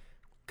just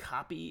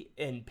copy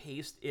and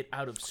paste it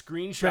out of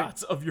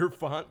screenshots of your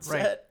font set,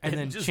 Right. And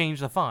then just change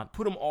the font.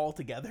 put them all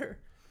together.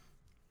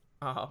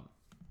 Yeah,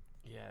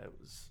 it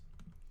was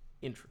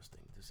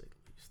interesting to say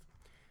the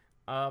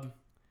least.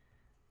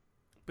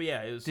 But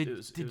yeah, it was a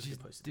good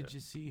place to do Did it. you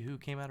see who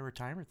came out of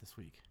retirement this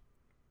week?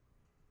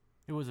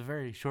 It was a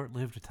very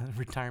short-lived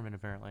retirement,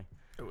 apparently.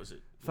 Or was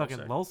it Fucking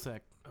Lulsec? Lulsec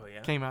Oh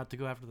yeah. came out to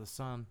go after the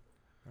Sun,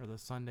 or the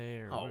Sunday,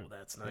 or Oh, whatever.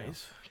 that's Yeah.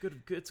 nice.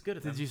 Good. It's good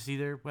of them. Did you see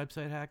their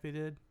website hack they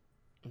did?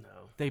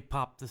 No. They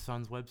popped the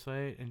Sun's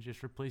website and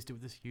just replaced it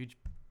with this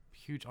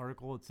huge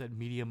article. It said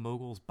 "Media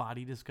Mogul's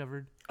Body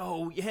Discovered,"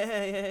 Oh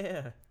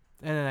yeah.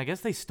 and then I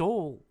guess they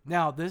stole.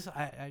 Now this,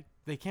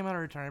 they came out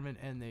of retirement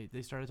and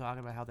they started talking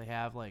about how they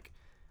have like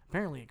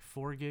apparently like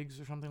 4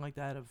 gigs or something like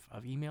that of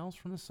emails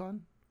from the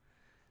Sun,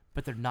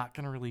 but they're not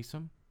going to release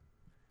them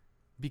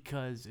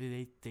because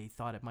they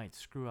thought it might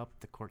screw up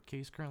the court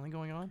case currently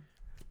going on.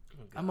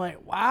 Oh, I'm God.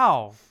 like,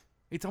 wow.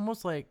 It's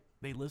almost like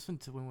they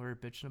listened to when we were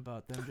bitching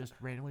about them just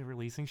randomly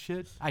releasing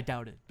shit. I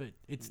doubt it, but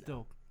it's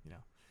still,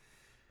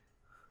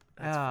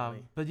 That's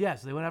funny. But yeah,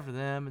 so they went after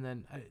them, and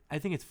then I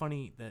think it's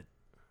funny that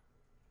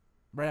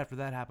right after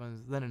that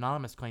happens, then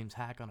Anonymous claims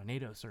hack on a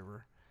NATO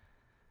server.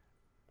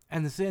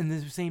 And the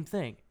same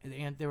thing.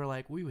 And they were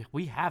like,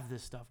 we have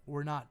this stuff.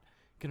 We're not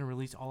going to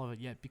release all of it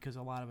yet because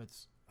a lot of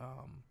it's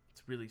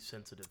It's really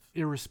sensitive.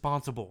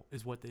 irresponsible,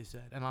 is what they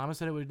said. Anonymous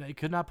said it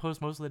could not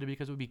post most of it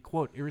because it would be,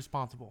 quote,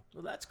 irresponsible.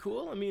 Well, that's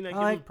cool. I mean, I give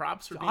Like, them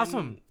props for being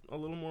awesome. a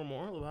little more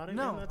moral about it.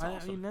 No, man. That's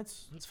awesome. I mean,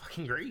 that's, That's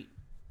fucking great.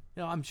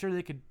 I'm sure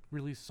they could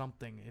release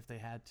something if they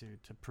had to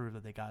prove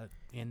that they got it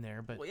in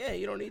there. But Well, yeah,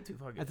 you don't need to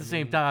fucking. at the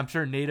same time, I'm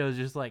sure NATO's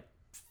just like,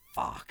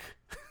 fuck.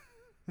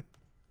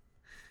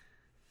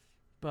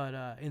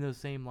 But in those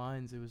same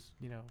lines, it was,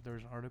 there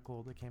was an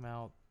article that came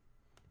out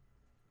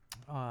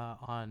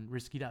on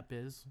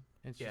risky.biz.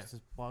 It's Yeah. just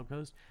this blog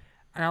post.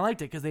 And I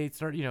liked it because they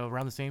started,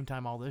 around the same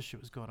time all this shit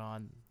was going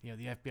on. The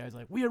FBI's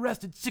like, we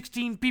arrested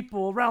 16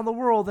 people around the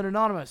world in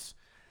Anonymous.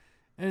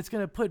 And it's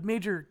going to put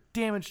major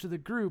damage to the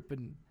group.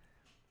 And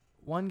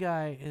one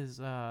guy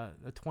is a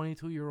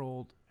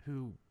 22-year-old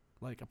who,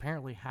 like,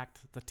 apparently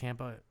hacked the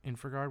Tampa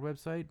InfraGard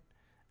website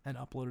and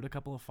uploaded a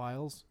couple of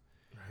files.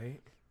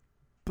 Right.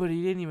 But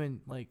he didn't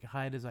even, like,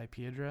 hide his IP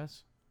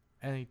address.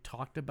 And he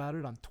talked about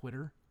it on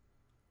Twitter.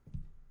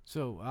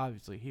 So,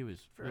 obviously, he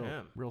was For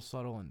him. real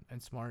subtle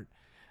and smart.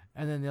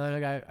 And then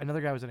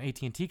another guy was an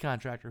AT&T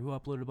contractor who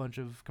uploaded a bunch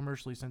of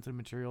commercially sensitive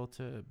material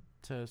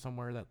to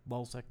somewhere that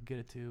Lulsec could get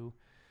it to.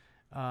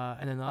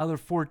 And then the other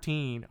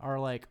 14 are,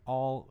 like,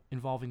 all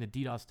involving the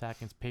DDoS attack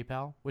against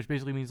PayPal, which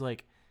basically means,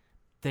 like,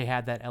 they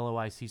had that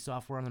LOIC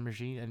software on the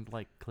machine and,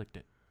 like, clicked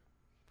it.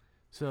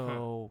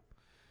 So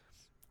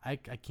I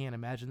can't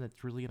imagine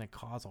that's really going to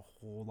cause a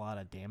whole lot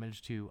of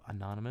damage to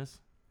Anonymous.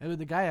 And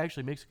the guy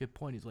actually makes a good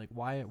point. He's like,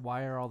 why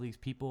are all these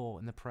people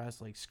in the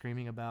press, like,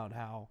 screaming about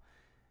how,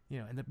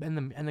 and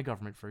the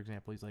government, for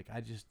example, he's like,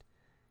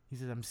 he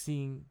says, I'm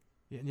seeing,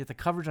 and yet the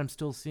coverage I'm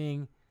still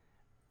seeing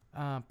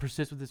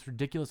persists with this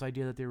ridiculous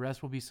idea that the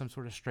arrest will be some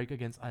sort of strike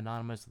against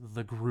Anonymous,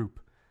 the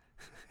group.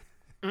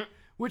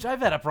 Which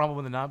I've had a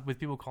problem with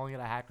people calling it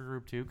a hacker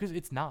group too, because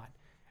it's not.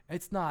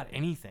 It's not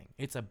anything.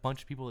 It's a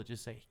bunch of people that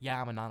just say,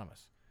 yeah, I'm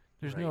anonymous.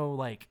 There's Right. no,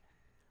 like,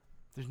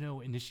 there's no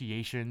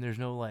initiation. There's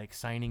no, like,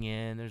 signing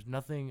in. There's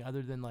nothing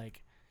other than,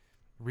 like,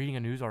 reading a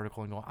news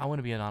article and going, I want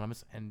to be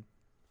anonymous, and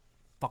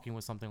fucking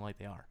with something like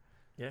they are.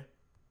 Yeah.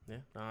 No,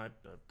 I'm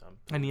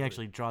And he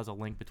actually draws a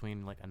link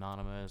between, like,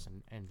 Anonymous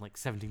and like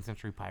 17th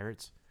century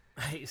pirates.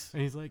 nice.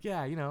 And he's like,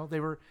 yeah,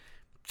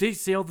 they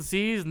sailed the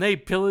seas and they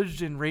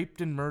pillaged and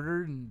raped and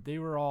murdered, and they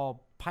were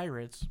all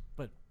pirates,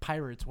 but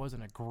pirates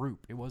wasn't a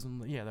group. It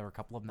wasn't, there were a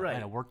couple of them that Right.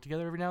 kind of worked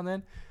together every now and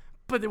then,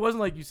 But it wasn't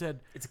like you said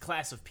It's a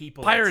class of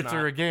people. pirates that's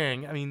not, are a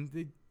gang. I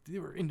mean, they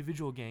were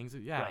individual gangs.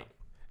 Yeah. right,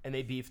 and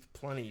they beefed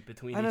plenty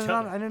between And each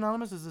other.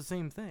 Anonymous is the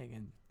same thing,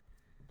 and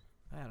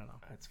I don't know.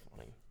 That's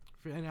funny.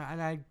 And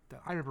I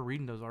remember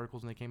reading those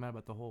articles when they came out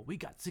about the whole, we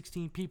got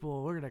 16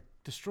 people, we're gonna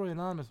destroy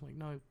Anonymous. I'm like,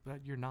 no,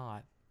 you're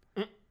not.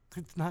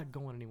 It's not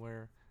going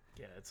anywhere.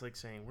 Yeah, it's like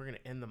saying we're gonna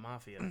end the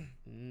mafia.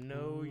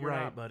 No, you're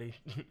Right. not, buddy.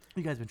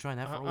 You guys been trying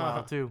that for a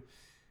while too.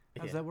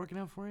 How's Yeah. that working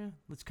out for you?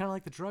 It's kind of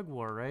like the drug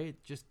war, right?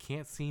 Just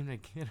can't seem to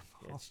get them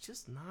all. It's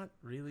just not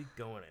really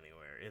going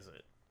anywhere, is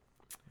it?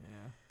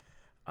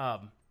 Yeah.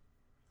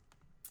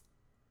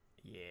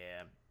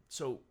 Yeah.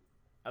 So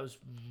I was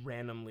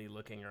randomly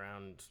looking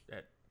around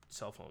at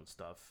cell phone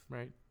stuff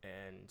Right.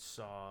 and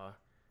saw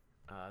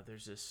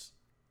there's this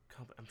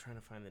company. I'm trying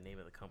to find the name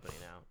of the company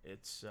now.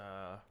 It's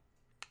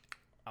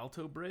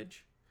Alto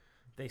Bridge.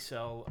 They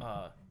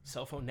sell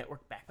cell phone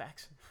network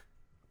backpacks.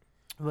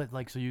 But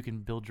like, so you can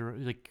build your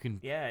like you can.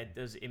 Yeah, it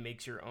does. It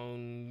makes your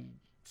own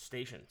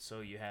station. So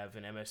you have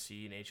an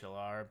MSC, an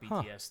HLR,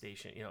 BTS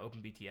station,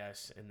 Open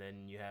BTS, and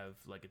then you have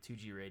like a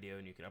 2G radio,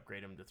 and you can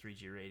upgrade them to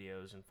 3G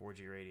radios and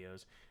 4G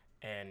radios,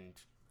 and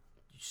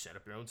you set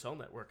up your own cell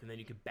network, and then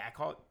you can back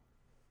all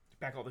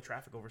the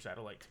traffic over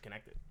satellite to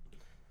connect it.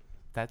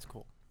 That's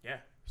cool. Yeah.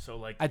 So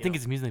like, I think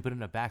it's amusing they put it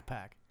in a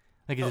backpack.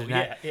 Like, is Oh, it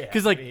not? yeah, yeah.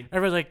 Because like I mean-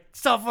 everybody's like,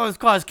 cell phones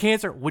cause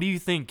cancer. What do you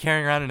think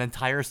carrying around an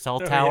entire cell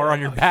tower on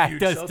your a back huge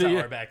does cell to you?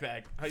 tower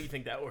backpack. How do you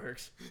think that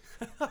works?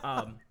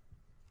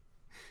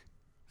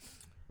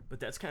 But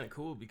that's kind of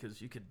cool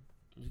because you could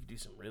do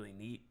some really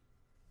neat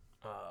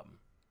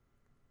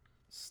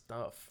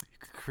stuff. You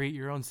could create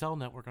your own cell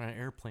network on an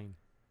airplane.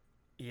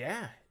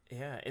 Yeah,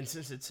 and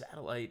since it's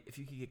satellite, if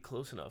you could get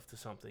close enough to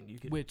something, you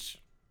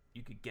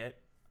could get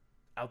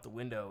out the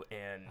window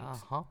and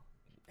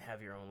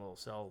have your own little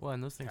cell. Well,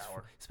 and those things,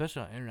 tower.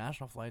 especially on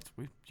international flights,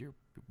 you're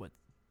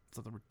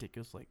something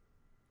ridiculous like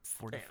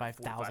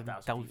 45,000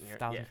 45,000 feet in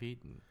the air. feet.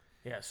 And,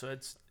 Yeah, so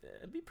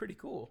it'd be pretty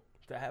cool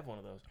to have one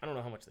of those. I don't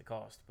know how much they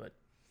cost, but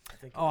I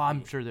think.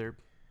 I'm sure they're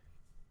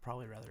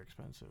probably rather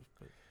expensive.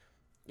 But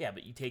Yeah,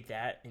 but you take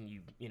that and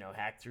you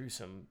hack through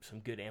some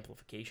good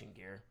amplification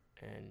gear,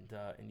 and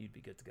you'd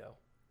be good to go.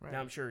 Right. Now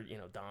I'm sure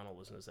Don will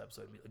listen to this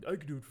episode and be like, I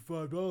could do it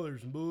for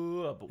 $5 and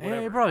blah, but whatever.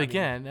 yeah, you probably I mean,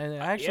 can.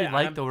 And I actually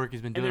like the work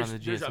he's been and doing on the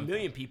GSM. there's a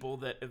million people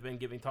that have been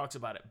giving talks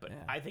about it, but Yeah.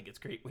 I think it's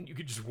great when you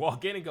could just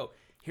walk in and go,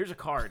 here's a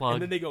card, Plug.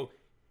 and then they go,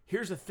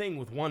 here's a thing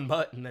with one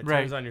button that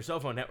Right. turns on your cell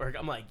phone network.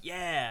 I'm like,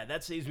 yeah,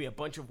 that saves me a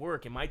bunch of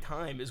work, and my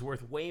time is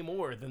worth way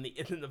more than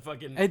the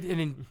fucking And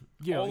in,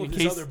 all in of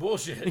case this other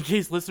bullshit. in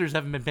case listeners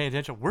haven't been paying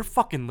attention, we're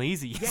fucking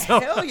lazy. Yeah, so-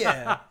 hell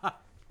yeah.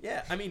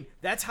 Yeah, I mean,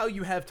 that's how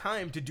you have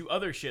time to do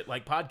other shit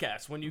like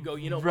podcasts. When you go,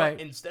 Right. what?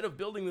 Instead of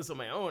building this on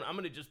my own, I'm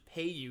going to just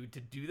pay you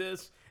to do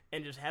this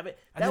and just have it.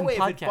 And That then way, if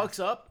it podcast.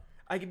 fucks up,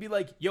 I could be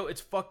like, yo,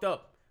 it's fucked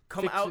up.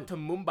 Come Fix out it. to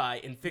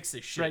Mumbai and fix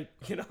this shit. Right.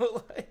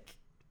 Like.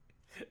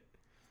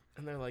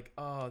 And they're like,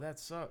 oh, that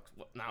sucks.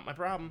 Well, not my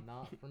problem.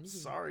 Not for me.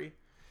 Sorry.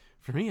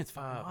 For me, it's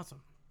fucking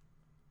awesome.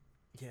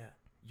 Yeah.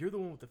 You're the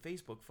one with the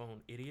Facebook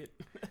phone, idiot.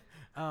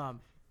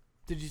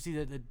 Did you see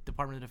that the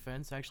Department of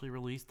Defense actually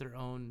released their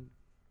own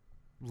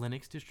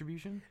Linux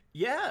distribution?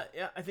 Yeah,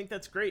 I think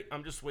that's great.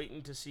 I'm just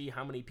waiting to see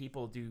how many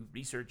people do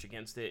research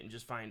against it and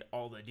just find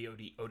all the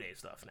DoD ODA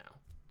stuff now.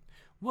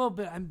 Well,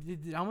 but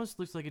it almost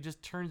looks like it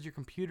just turns your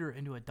computer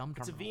into a dumb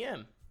It's a terminal.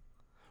 VM.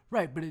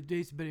 Right, but it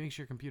makes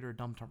your computer a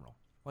dumb terminal.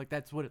 Like,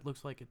 that's what it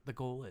looks like the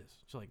goal is.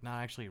 So, like,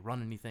 not actually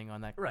run anything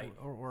on that. Right.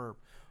 Or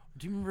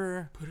do you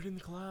remember? Put it in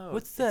the cloud.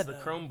 What's It's that, the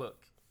Chromebook.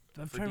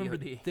 I'm for trying to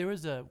remember.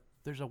 DoD.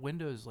 There's a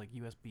Windows, like,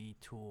 USB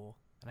tool,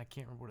 and I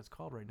can't remember what it's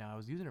called right now. I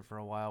was using it for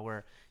a while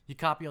where you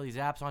copy all these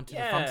apps onto the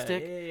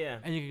thumbstick. Yeah.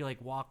 And you could,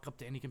 like, walk up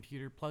to any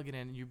computer, plug it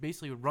in, and you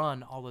basically would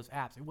run all those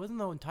apps. It wasn't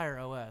the entire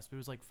OS, but it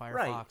was, like,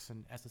 Firefox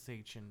and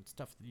SSH and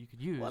stuff that you could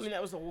use. Well, I mean,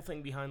 that was the whole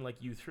thing behind, like,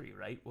 U3,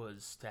 right?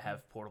 Was to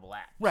have portable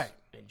apps. Right.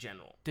 In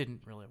general.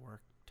 Didn't really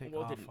work. Take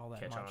Well, it off didn't all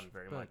that catch much. on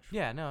very But, much.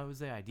 Yeah, no, it was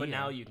the idea. But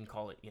now you can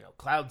call it,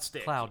 Cloud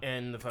Stick. Cloud.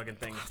 And the fucking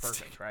thing's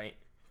perfect, right?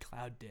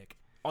 Cloud Dick.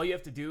 All you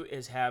have to do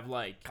is have,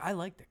 like... I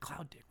like the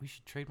Cloud Dick. We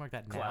should trademark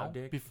that Cloud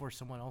now Dick. before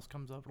someone else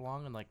comes up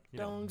along and, like,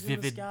 Dongs in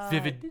the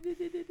sky.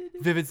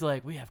 Vivid's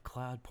like, we have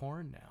cloud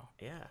porn now.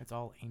 Yeah. It's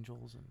all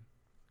angels and.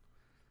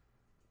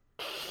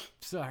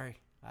 Sorry,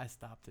 I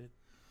stopped it.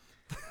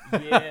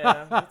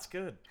 Yeah, that's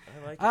good.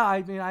 I like it.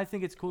 I mean, I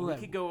think it's cool We that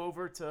could go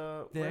over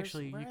to... they where's-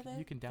 actually where are they?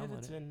 you can download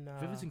Vivid's it. in,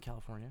 Vivid's in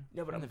California.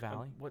 No, but in I'm, the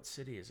valley. what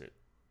city is it?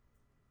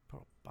 Who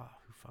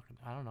fucking?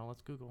 I don't know.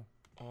 Let's Google.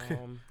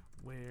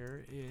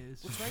 Where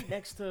is? It's right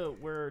next to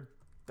where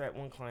that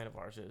one client of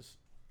ours is.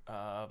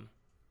 God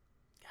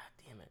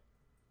damn it.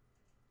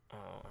 I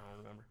don't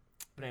remember.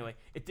 But anyway,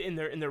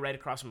 they're right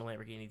across from a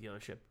Lamborghini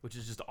dealership, which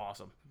is just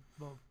awesome.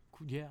 Well,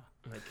 yeah.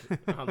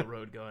 Like on the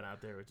road going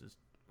out there, which is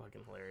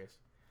fucking hilarious.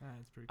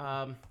 That's pretty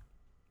cool.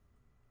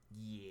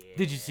 Yeah.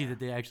 Did you see that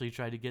they actually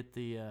tried to get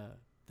the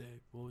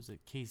what was it,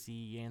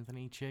 Casey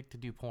Anthony chick to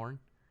do porn?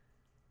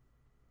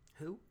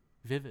 Who?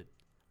 Vivid.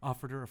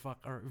 offered her a fuck,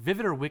 or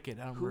Vivid or Wicked.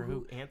 I don't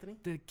remember Who? Anthony?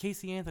 The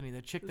Casey Anthony,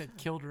 the chick that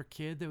killed her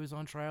kid that was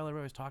on trial.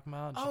 Everybody was talking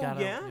about. And she Oh, got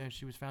yeah? out, and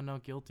she was found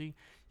not guilty.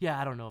 Yeah,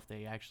 I don't know if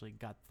they actually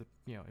got the,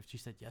 if she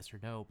said yes or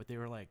no, but they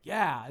were like,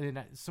 yeah. And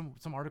then some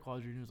article I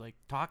was reading was like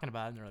talking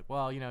about it, and they're like,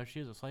 well, she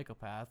is a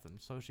psychopath and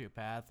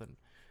sociopath, and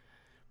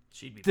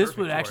She'd be. this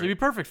would actually be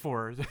perfect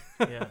for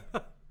her. Yeah.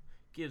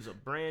 Gives a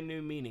brand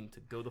new meaning to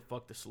go the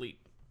fuck to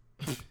sleep.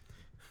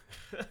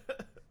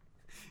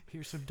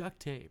 Here's some duct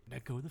tape. Now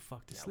go the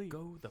fuck to Now sleep.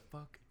 go the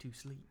fuck to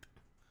sleep.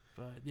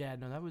 But yeah,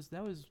 no, that was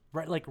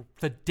right, like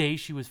the day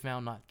she was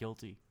found not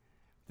guilty.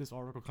 This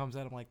article comes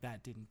out. I'm like,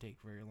 that didn't take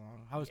very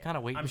long. I was kind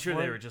of waiting. I'm sure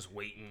for they it. were just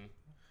waiting.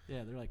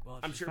 Yeah, they're like, well,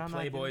 if I'm she's sure found not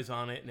guilty- Playboy's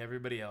on it and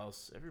everybody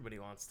else. Everybody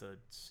wants to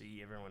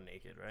see everyone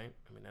naked, right?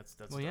 I mean, that's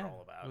what they're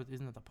all about. Well,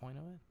 isn't that the point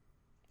of it?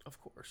 Of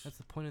course. That's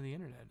the point of the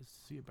internet, is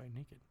to see everybody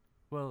naked.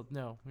 Well,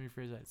 no, let me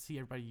rephrase that. See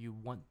everybody you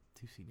want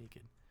to see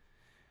naked.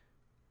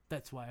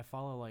 That's why I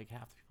follow like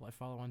half the people I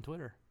follow on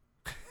Twitter.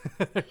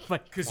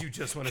 Like, Because you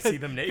just want to see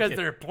them because naked.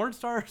 they're porn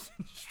stars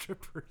and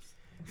strippers.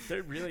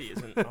 There really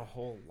isn't a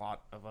whole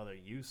lot of other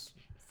use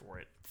for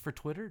it. For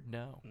Twitter?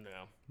 No.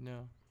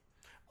 No.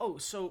 Oh,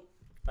 so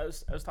I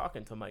was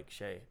talking to Mike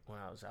Shea when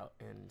I was out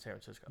in San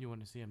Francisco. You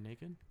want to see him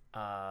naked?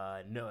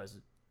 No, it's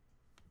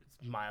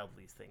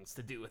mildly things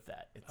to do with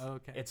that.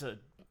 Okay. It's a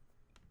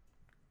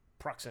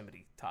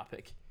proximity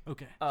topic.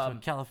 Okay. So in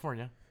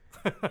California.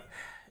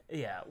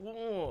 Yeah,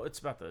 well, it's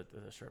about the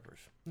strippers.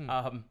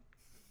 Mm.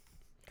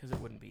 Because it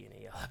wouldn't be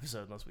any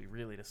episode unless we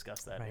really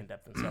discussed that Right. in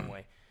depth in some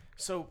way.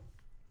 So,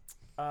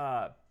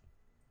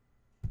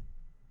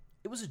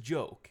 it was a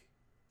joke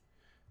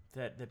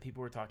that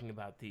people were talking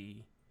about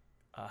the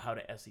how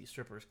to SE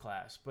strippers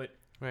class, but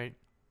Right.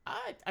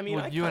 I mean,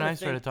 Well, I you and kinda I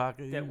started think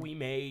talking. that we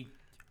may.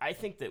 I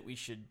think that we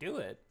should do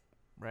it.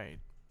 Right.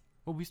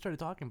 Well, we started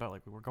talking about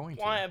like we were going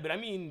to. Why? But I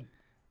mean,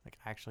 Like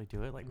actually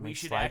do it. Like we make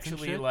should slides and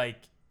actually shit?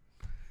 like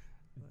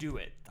do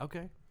it.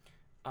 Okay.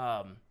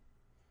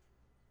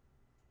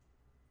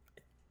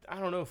 I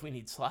don't know if we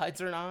need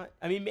slides or not.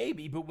 I mean,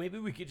 maybe, but maybe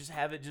we could just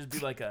have it just be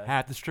like a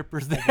Have the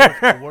strippers there.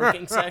 a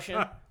working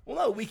session. Well,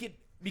 no, we could,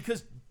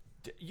 because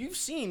you've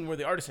seen where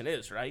the Artisan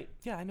is, right?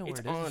 Yeah, I know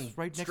It's where it is. on It's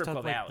right next Strip to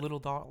Club like Alley.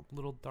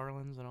 little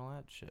darlings and all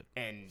that shit.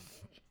 And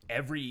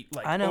every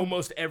I know.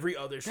 almost every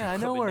other strip Yeah, I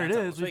know club in where it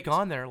downtown is. Las We've Vegas.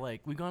 gone there.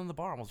 Like we've gone to the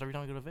bar almost every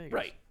time we go to Vegas.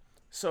 Right.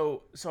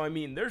 So I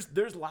mean,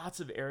 there's lots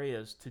of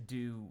areas to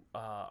do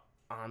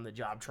on the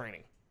job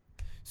training.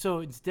 So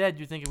instead,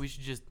 you're thinking we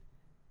should just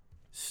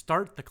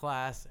start the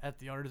class at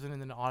the Artisan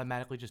and then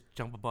automatically just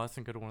jump a bus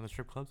and go to one of the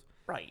strip clubs.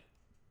 Right.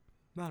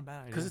 Not a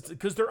bad idea.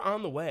 Because they're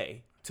on the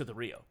way to the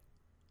Rio,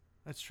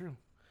 That's true.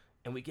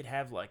 and we could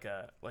have like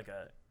a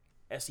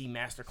SE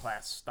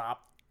masterclass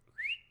stop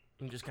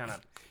and just kind of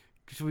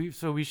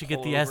So we should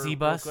get the SE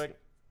bus,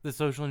 the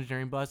social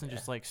engineering bus, and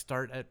just like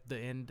start at the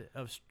end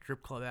of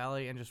Strip Club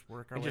Alley and just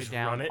work our And way just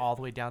down run it? all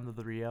the way down to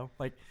the Rio.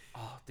 Like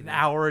Oh, dude. an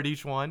hour at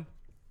each one.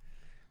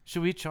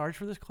 Should we charge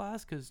for this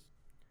class? Because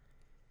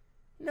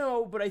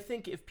No, but I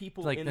think if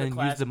people Like, in then the use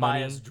class the buy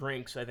money. us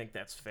drinks, I think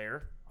that's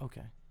fair.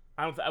 okay,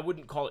 I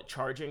wouldn't call it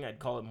charging. I'd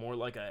call it more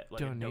like a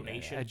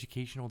donation.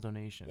 educational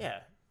donation.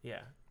 Yeah.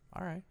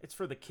 All right. It's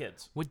for the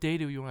kids. What day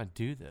do you want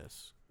to do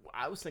this?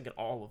 I was thinking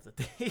all of the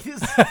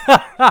days,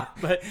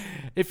 but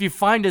If you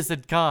find us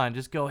at con,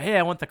 just go, hey,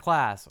 I want the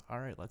class. All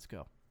right, let's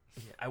go.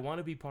 I want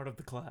to be part of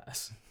the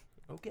class.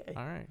 Okay.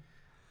 All right.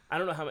 I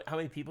don't know how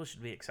many people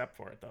should we accept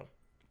for it though.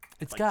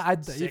 It's Like got.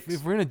 If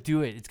 6? we're gonna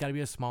do it, it's got to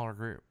be a smaller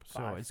group. So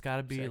 5, it's got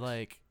to be 6.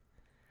 like.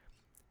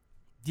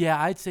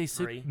 Yeah, I'd say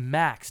 3.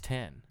 max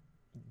 10.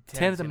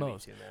 10 at 10's the gonna be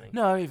most. too many.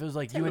 No, if it was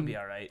like 10 you would and be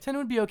all right. 10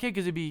 would be okay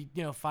because it'd be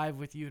 5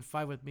 with you and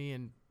 5 with me,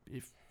 and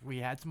if we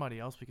had somebody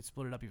else, we could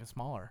split it up even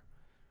smaller.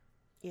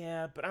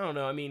 Yeah, but I don't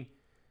know. I mean,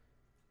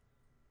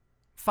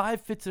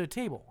 5 fits at a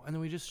table, and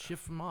then we just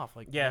shift them off.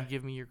 Like, Yeah. you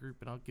give me your group,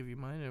 and I'll give you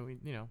mine, and we.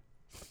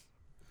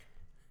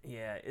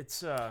 yeah,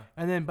 it's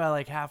And then by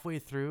like halfway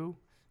through,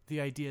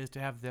 the idea is to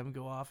have them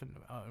go off and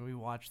we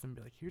watch them and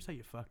be like, here's how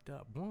you fucked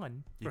up.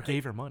 One, you Right.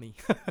 gave her money.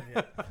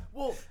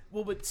 well,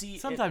 but see,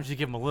 Sometimes you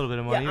give them a little bit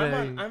of money. yeah,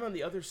 but- I'm on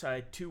the other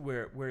side too,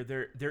 where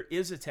there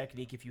is a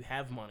technique if you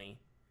have money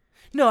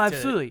no,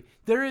 absolutely.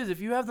 There is.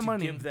 If you have the to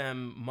money. give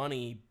them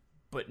money,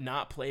 but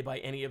not play by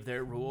any of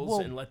their rules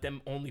Well- and let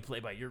them only play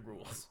by your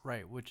rules.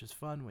 Right, which is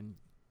fun when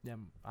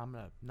I'm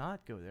going to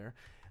not go there.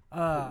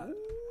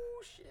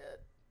 Ooh,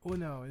 shit! Well,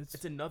 no,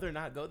 It's another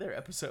not go there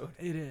episode.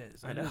 it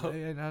is. I know.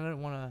 And I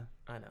don't want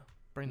to I know.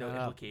 bring No that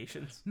up.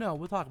 implications. No,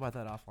 we'll talk about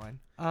that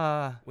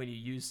offline. When you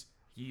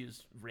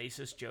use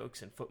racist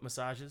jokes and foot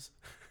massages.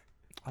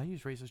 I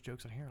use racist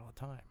jokes on here all the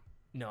time.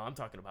 No, I'm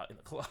talking about in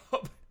the club.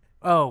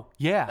 Oh,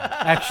 yeah,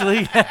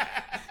 actually.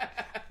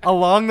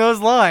 Along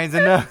those lines.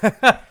 And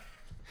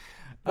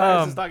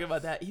Brian was talking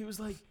about that. He was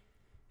like,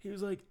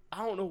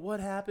 I don't know what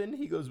happened.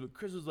 He goes, but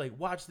Chris was like,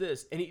 watch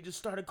this. And he just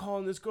started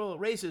calling this girl a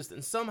racist.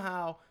 And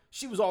somehow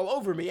she was all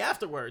over me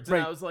afterwards. And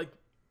Right. I was like,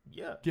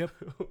 yeah. Yep.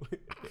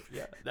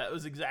 Yeah, that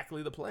was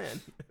exactly the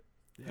plan.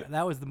 Yeah,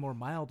 that was the more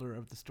milder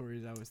of the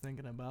stories I was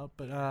thinking about.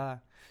 But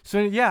so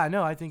yeah,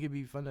 no, I think it'd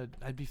be fun to.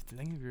 I think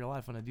it'd be a lot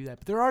of fun to do that.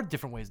 But there are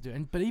different ways to do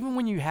it. But even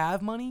when you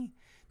have money,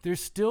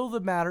 there's still the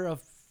matter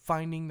of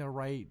finding the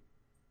right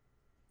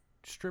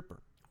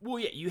stripper. Well,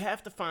 yeah, you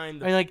have to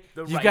find I mean, like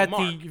the you've right got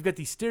mark. you've got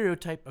the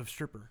stereotype of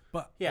stripper,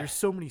 but Yeah. there's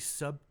so many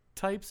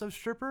subtypes of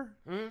stripper.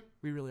 Mhm.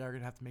 We really are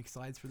gonna have to make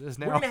slides for this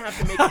now. We're gonna have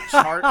to make a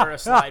chart or a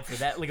slide for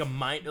that, like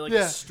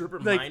Yeah, a stripper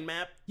like- mind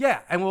map.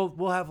 Yeah, and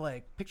we'll have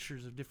like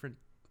pictures of different,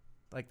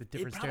 like the It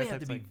different probably have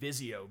stereotypes. to be Like,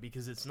 Visio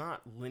because it's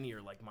not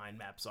linear like mind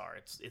maps are.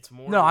 It's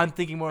more. no, like I'm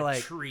thinking more a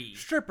like tree.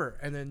 stripper,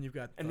 and then you've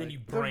got And then like, you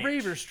the branch.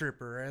 raver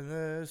stripper and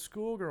the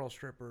schoolgirl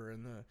stripper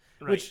and the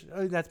Right. which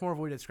that's more of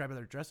a way to describe how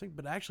they're dressing,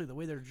 but actually the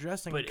way they're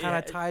dressing But kind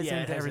of it- ties yeah,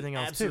 it into has everything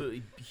an else too.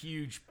 absolutely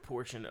huge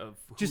portion of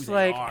who Just they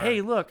like, are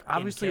hey, look, in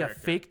obviously a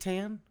character. fake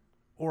tan,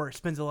 or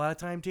spends a lot of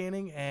time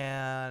tanning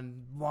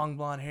and long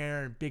blonde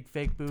hair and big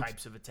fake boobs.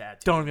 types of a tattoo.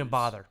 Don't even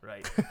bother.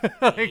 Right.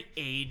 Like-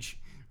 Age.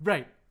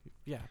 Right.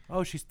 Yeah.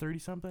 Oh, she's 30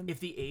 something.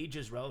 If the age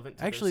is relevant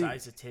to Actually- their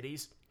size of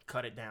titties,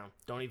 cut it down.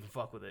 Don't even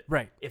fuck with it.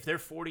 Right. If they're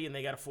 40 and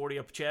they got a 40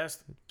 up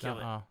chest, kill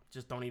Uh-uh. it.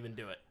 Just don't even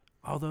do it.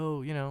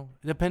 Although,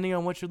 depending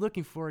on what you're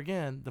looking for,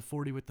 again, the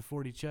 40 with the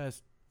 40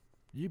 chest,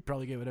 you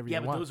probably get whatever Yeah,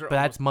 you but want. those are But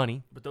that's almost-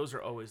 money. But those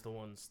are always the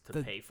ones to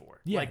The- pay for.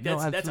 yeah, like no,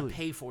 that's a absolutely.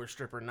 pay for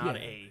stripper, not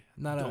Yeah, a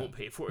not a- don't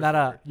pay for Not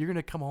stripper. you're going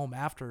to come home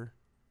after.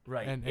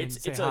 Right. and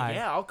it's say it's hi. a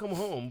yeah, I'll come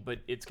home, but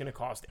it's gonna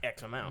cost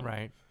X amount.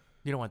 Right.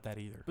 You don't want that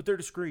either. But they're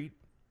discreet.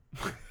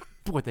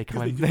 What, they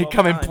come in, do they all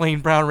come the in time. plain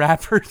brown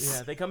wrappers.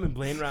 Yeah, they come in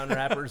plain round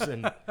wrappers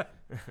and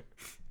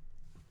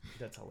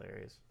that's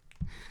hilarious.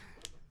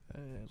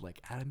 Like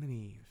Adam and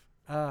Eve.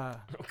 Oh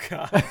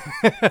god.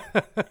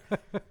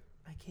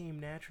 I came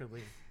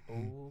naturally.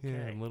 Okay.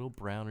 Yeah, a little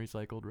brown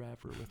recycled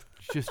wrapper with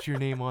just your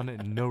name on it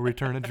and no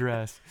return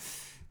address.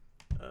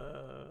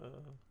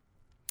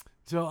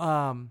 So,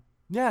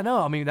 yeah,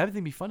 no, I mean, that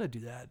would be fun to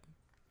do that.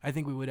 I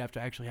think we would have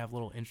to actually have a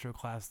little intro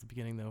class at the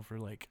beginning, though, for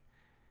like,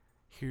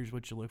 here's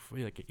what you look for.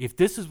 Like, if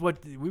this is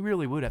what we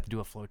really would have to do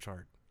a flow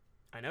chart.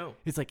 I know.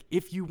 It's like,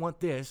 if you want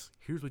this,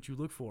 here's what you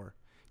look for.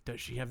 Does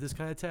she have this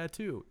kind of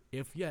tattoo?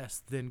 If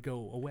yes, then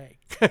go away.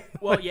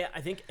 Well,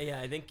 I think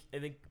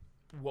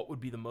what would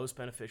be the most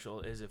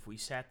beneficial is if we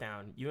sat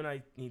down. You and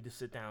I need to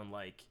sit down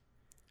like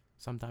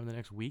Sometime the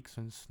next week,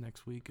 since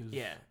next week is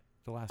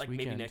the last like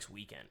weekend. maybe next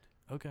weekend,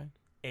 Okay.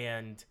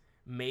 and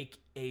make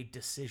a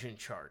decision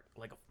chart,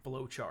 like a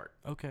flow chart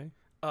Okay.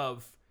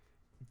 of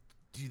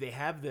do they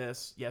have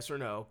this? Yes or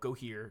no? Go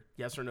here.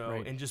 Yes or no?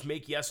 Right. And just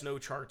make yes/no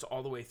charts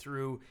all the way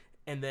through,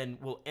 and then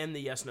we'll end the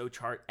yes/no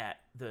chart at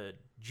the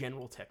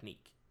general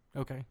technique,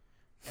 Okay.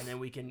 and then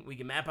we can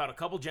map out a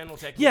couple general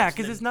techniques. Yeah, and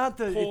because then it's not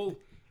the pull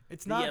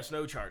it's the not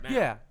yes/no chart.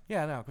 Now.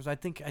 Yeah, no, because I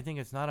think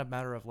it's not a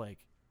matter of like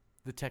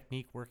the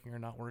technique working or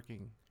not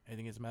working. I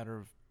think it's a matter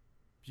of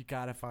you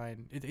gotta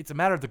find. It's a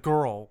matter of the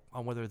girl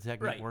on whether the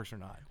technique Right. works or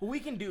not. Well, we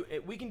can do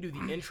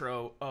the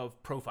intro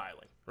of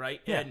profiling,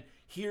 right? Yeah. And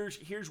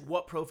here's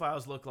what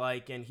profiles look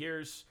like, and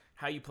here's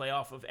how you play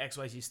off of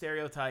XYZ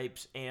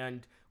stereotypes,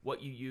 and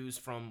what you use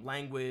from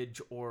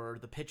language or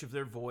the pitch of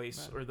their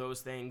voice or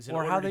those things, in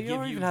Or order how to they, give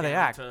or you even how they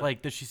down act. to-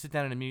 Like, does she sit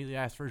down and immediately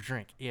ask for a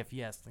drink? If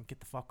yes, then get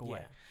the fuck away.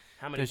 yeah.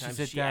 How many Does she times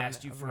sit she down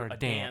asked you for for a a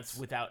dance dance?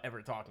 without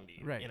ever talking to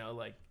you? Right. You know,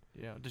 like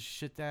Does she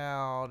sit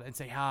down and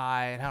say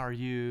hi and how are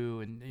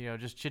you and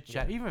just chit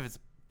chat, even if it's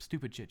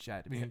stupid chit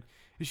chat. I mean,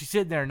 if she's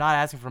sitting there not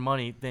asking for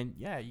money, then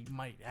yeah, you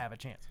might have a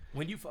chance.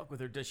 when you fuck with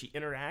her, does she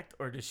interact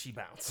or does she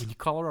bounce? When you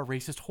call her a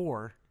racist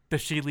whore,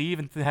 does she leave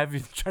and have you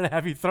try to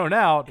have you thrown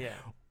out, Yeah.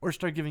 or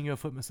start giving you a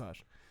foot massage?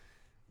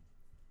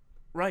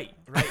 Right.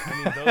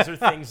 I mean, those are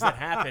things that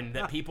happen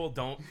that people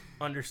don't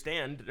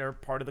understand. They're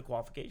part of the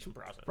qualification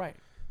process. Right.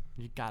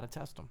 You gotta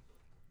test them.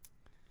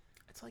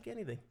 It's like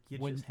anything. You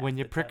When just have when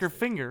you to prick her test it.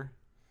 finger,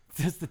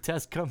 does the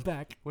test come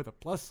back with a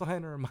plus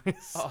sign or a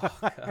minus Oh,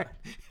 sign? God.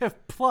 If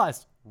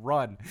plus,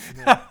 run.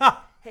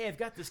 Hey, I've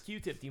got this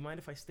Q-tip. Do you mind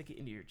if I stick it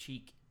into your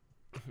cheek?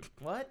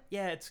 What?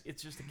 Yeah, it's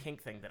just a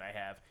kink thing that I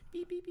have.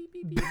 Beep beep beep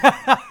beep beep.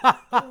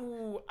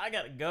 Ooh, I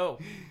gotta go.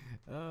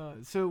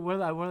 So one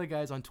of the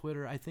guys on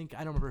Twitter, I don't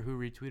remember who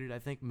retweeted. I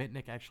think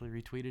Mitnick actually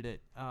retweeted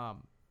it.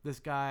 This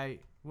guy,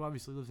 who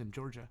obviously lives in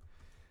Georgia,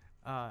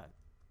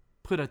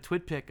 put a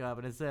twit pic up,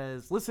 and it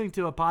says, "Listening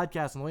to a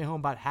podcast on the way home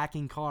about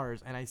hacking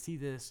cars," and I see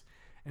this,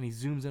 and he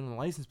zooms in on the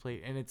license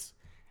plate, and it's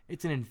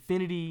an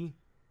Infiniti,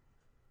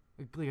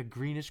 like a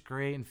greenish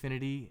gray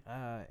Infiniti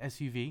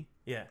SUV,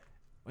 Yeah.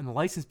 and the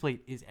license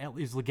plate is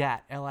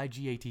Ligatt,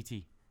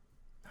 Ligatt,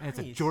 and it's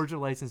a Nice. Georgia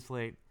license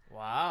plate.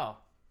 Wow.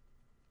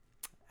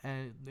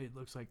 And it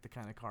looks like the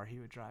kind of car he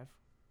would drive,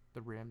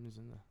 the rims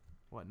and the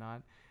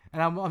whatnot.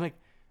 And I'm like,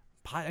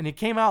 and it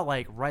came out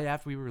like right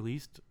after we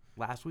released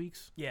last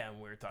week's, Yeah,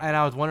 and we were talking. and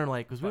I was wondering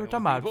like, because we were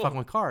Fucking talking with about people. fucking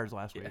with cars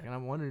last week, Yeah. and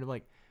I'm wondering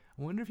like,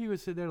 I wonder if he would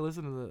sit there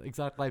listening to the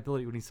Exact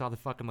Liability when he saw the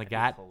fucking That'd be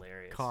Ligatt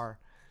hilarious. car.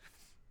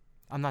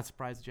 I'm not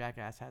surprised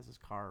Jackass has his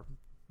car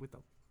with the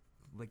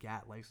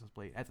Ligatt license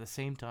plate. At the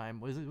same time,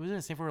 was it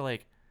the same for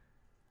like,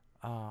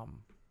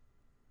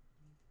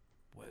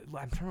 I'm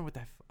trying to remember what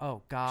that.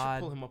 Oh,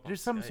 God. pull him up on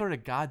There's some Skype. sort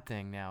of God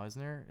thing now,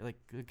 isn't there? Like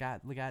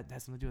God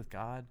has something to do with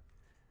God.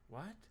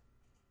 What?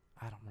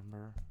 I don't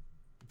remember.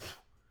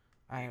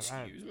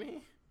 Excuse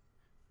me?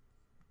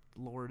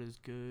 Lord is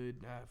good.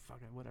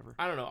 Fucking whatever.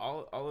 I don't know.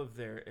 All of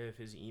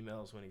his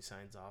emails when he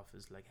signs off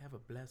is like, have a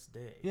blessed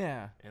day.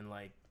 Yeah. And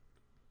like,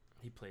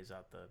 he plays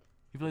out the up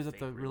fake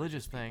the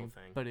religious people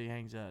thing, but he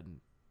hangs out and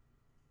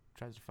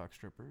tries to fuck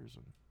strippers.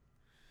 And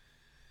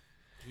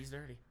he's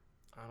dirty.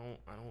 I mean,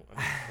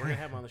 we're gonna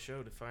have him on the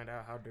show to find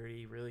out how dirty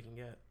he really can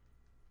get.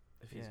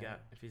 If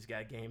he's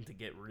got game to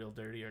get real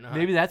dirty or not.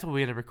 maybe that's what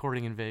we ended up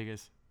recording in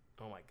Vegas.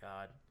 Oh my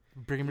God.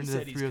 Bring him He into the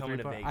said he's coming 303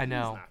 to bar. Vegas. I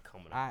know. He's not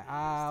coming to Vegas,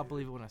 I'll dude.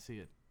 believe it when I see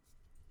it.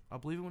 I'll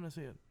believe it when I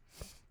see it.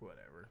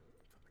 Whatever.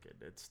 Fuck it.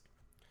 It's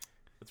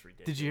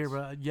ridiculous. Did you hear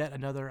about yet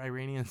another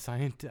Iranian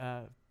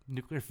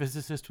nuclear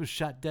physicist was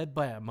shot dead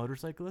by a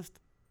motorcyclist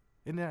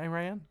in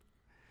Iran?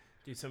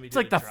 Dude, somebody It's did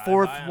like a the drive-by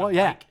fourth on a one.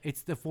 Yeah, bike?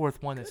 it's the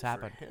fourth one that's Good for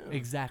happened him.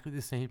 exactly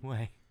the same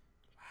way.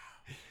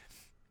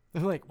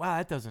 They're like, wow,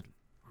 that doesn't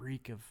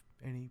reek of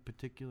any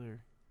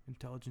particular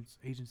intelligence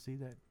agency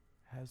that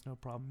has no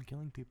problem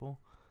killing people.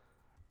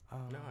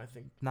 No, I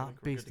think Not we're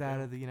good based to out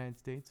go. of the United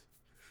States.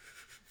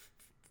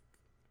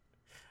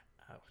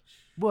 Ouch.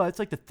 Well, it's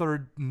like the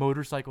third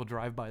motorcycle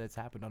drive-by that's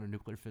happened on a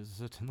nuclear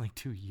physicist in like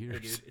 2 Hey,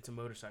 years. dude, it's a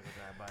motorcycle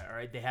drive-by. All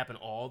right, they happen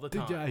all the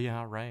time.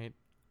 Yeah, right.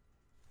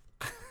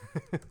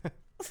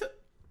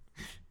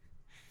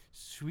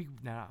 Sweet.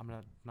 Nah, I'm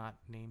gonna not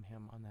name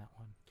him on that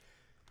one.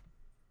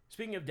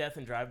 Speaking of death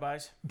and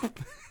drive-bys,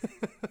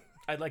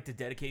 I'd like to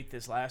dedicate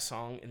this last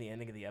song in the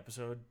ending of the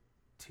episode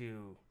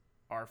to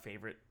our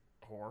favorite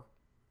whore,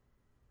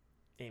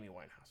 Amy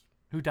Winehouse,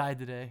 Who died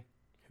today?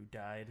 who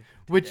died today.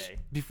 Which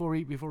before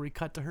we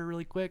cut to her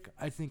really quick,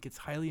 I think it's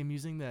highly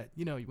amusing that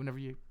whenever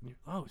you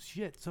oh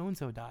shit, so and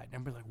so died,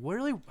 and everybody's like,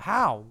 really?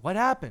 How? What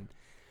happened?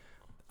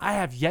 I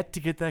have yet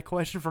to get that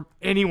question from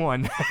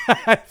anyone.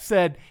 I've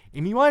said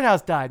Amy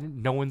Winehouse died,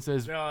 and no one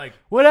says They're like,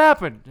 what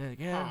happened.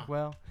 Like, yeah, Huh.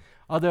 well,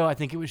 although I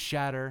think it was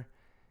Shatter.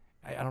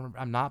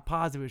 I'm not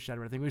positive it was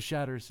Shatter, but I think it was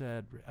Shatter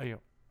said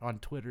on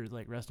Twitter,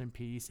 like, rest in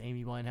peace,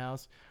 Amy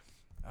Winehouse.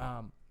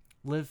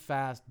 Live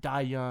fast, die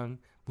young,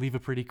 leave a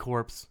pretty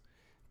corpse. ...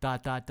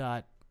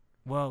 Well,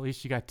 at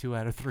least you got 2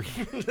 out of 3.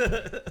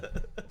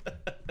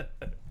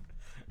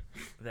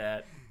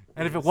 that.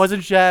 And if is it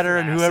wasn't Shatter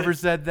and classic. whoever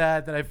said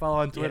that I follow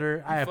on Twitter,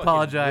 you I fucking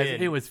apologize.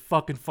 win. It was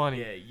fucking funny.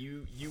 Yeah,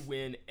 you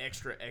win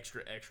extra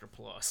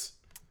plus.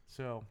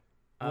 So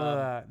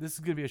this is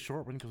gonna be a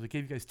short one because we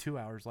gave you guys 2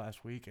 hours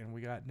last week, and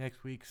we got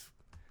next week's.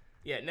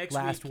 Yeah, next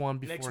Last week, one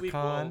next before week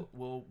Con.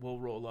 We'll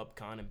roll up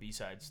Con and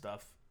B-side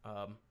stuff.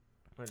 I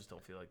just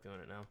don't feel like doing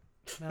it now.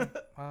 No,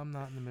 I'm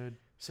not in the mood.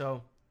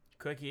 So,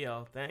 quick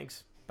EL.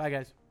 Thanks. Bye,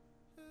 guys.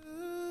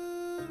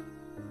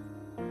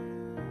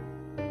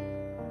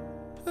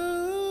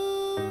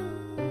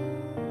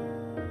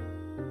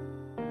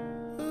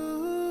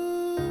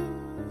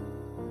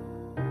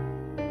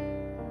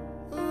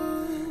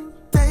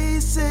 They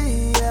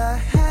say I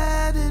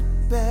had it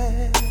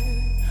bad,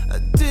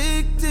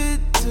 addicted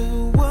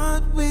to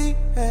what we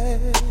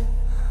had.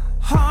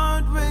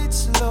 Heart rate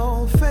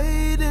slow,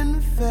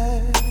 fading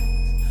fast.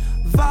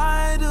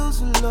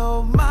 Vitals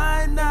low,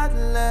 might not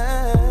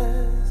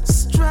last.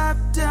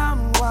 Strapped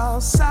down while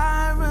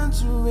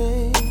sirens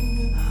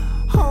ring.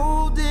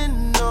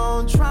 Holding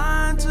on,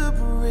 trying to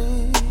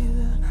breathe.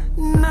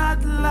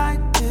 Not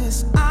like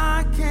this,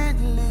 I can't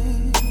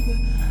leave.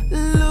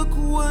 Look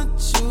what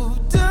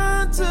you've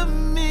done to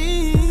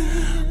me.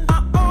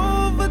 I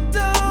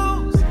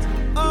overdosed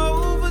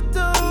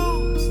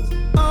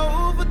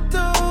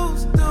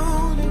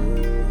on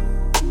you.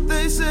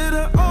 They said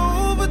I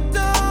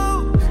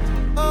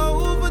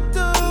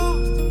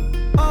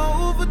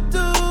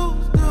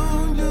overdosed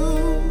on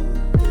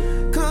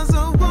you. 'Cause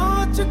I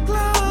want you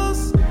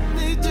close,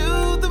 need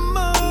you the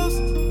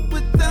most.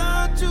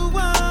 Without you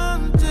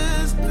I'm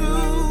just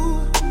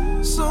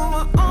through. So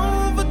I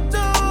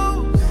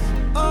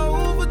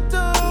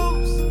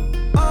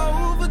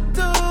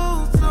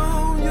overdosed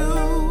on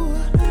you.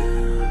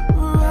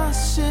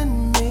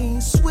 Rushing me,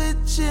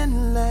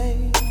 switching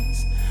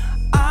lanes.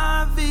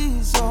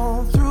 IVs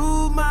on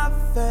through my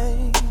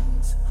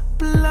veins.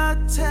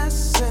 Blood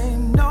tests say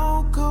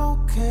no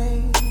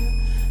cocaine.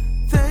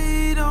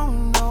 They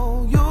don't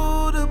know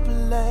you're to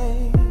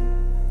blame.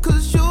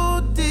 'Cause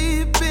you're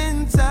deep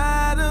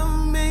inside of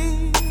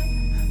me.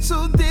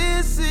 So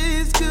this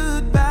is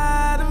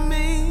goodbye to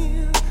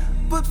me.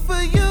 But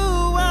for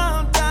you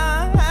I'll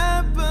die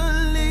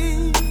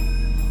happily.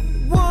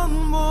 One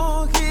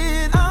more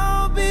hit,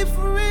 I'll be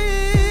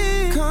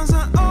free. 'Cause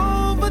I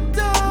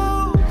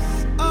overdosed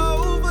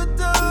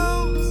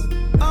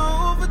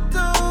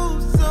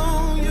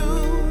on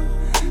you.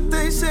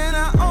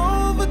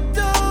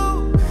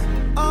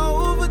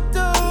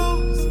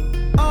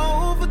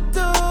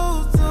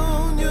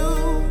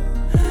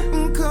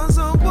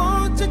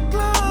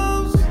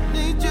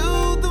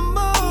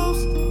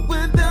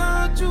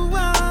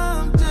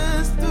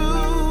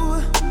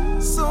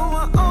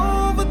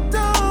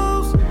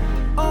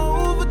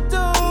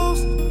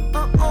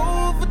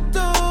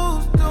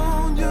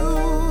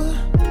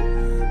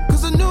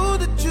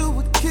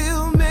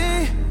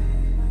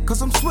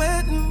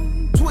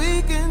 sitting,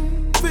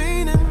 tweaking,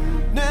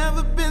 fiending,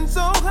 never been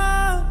so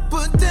high.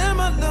 But damn,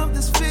 I love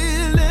this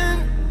feeling.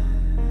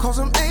 Cause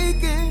I'm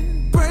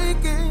aching,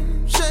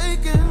 breaking,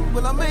 shaking.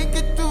 Will I make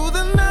it through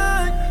the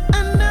night?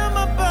 And now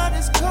my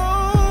body's cold.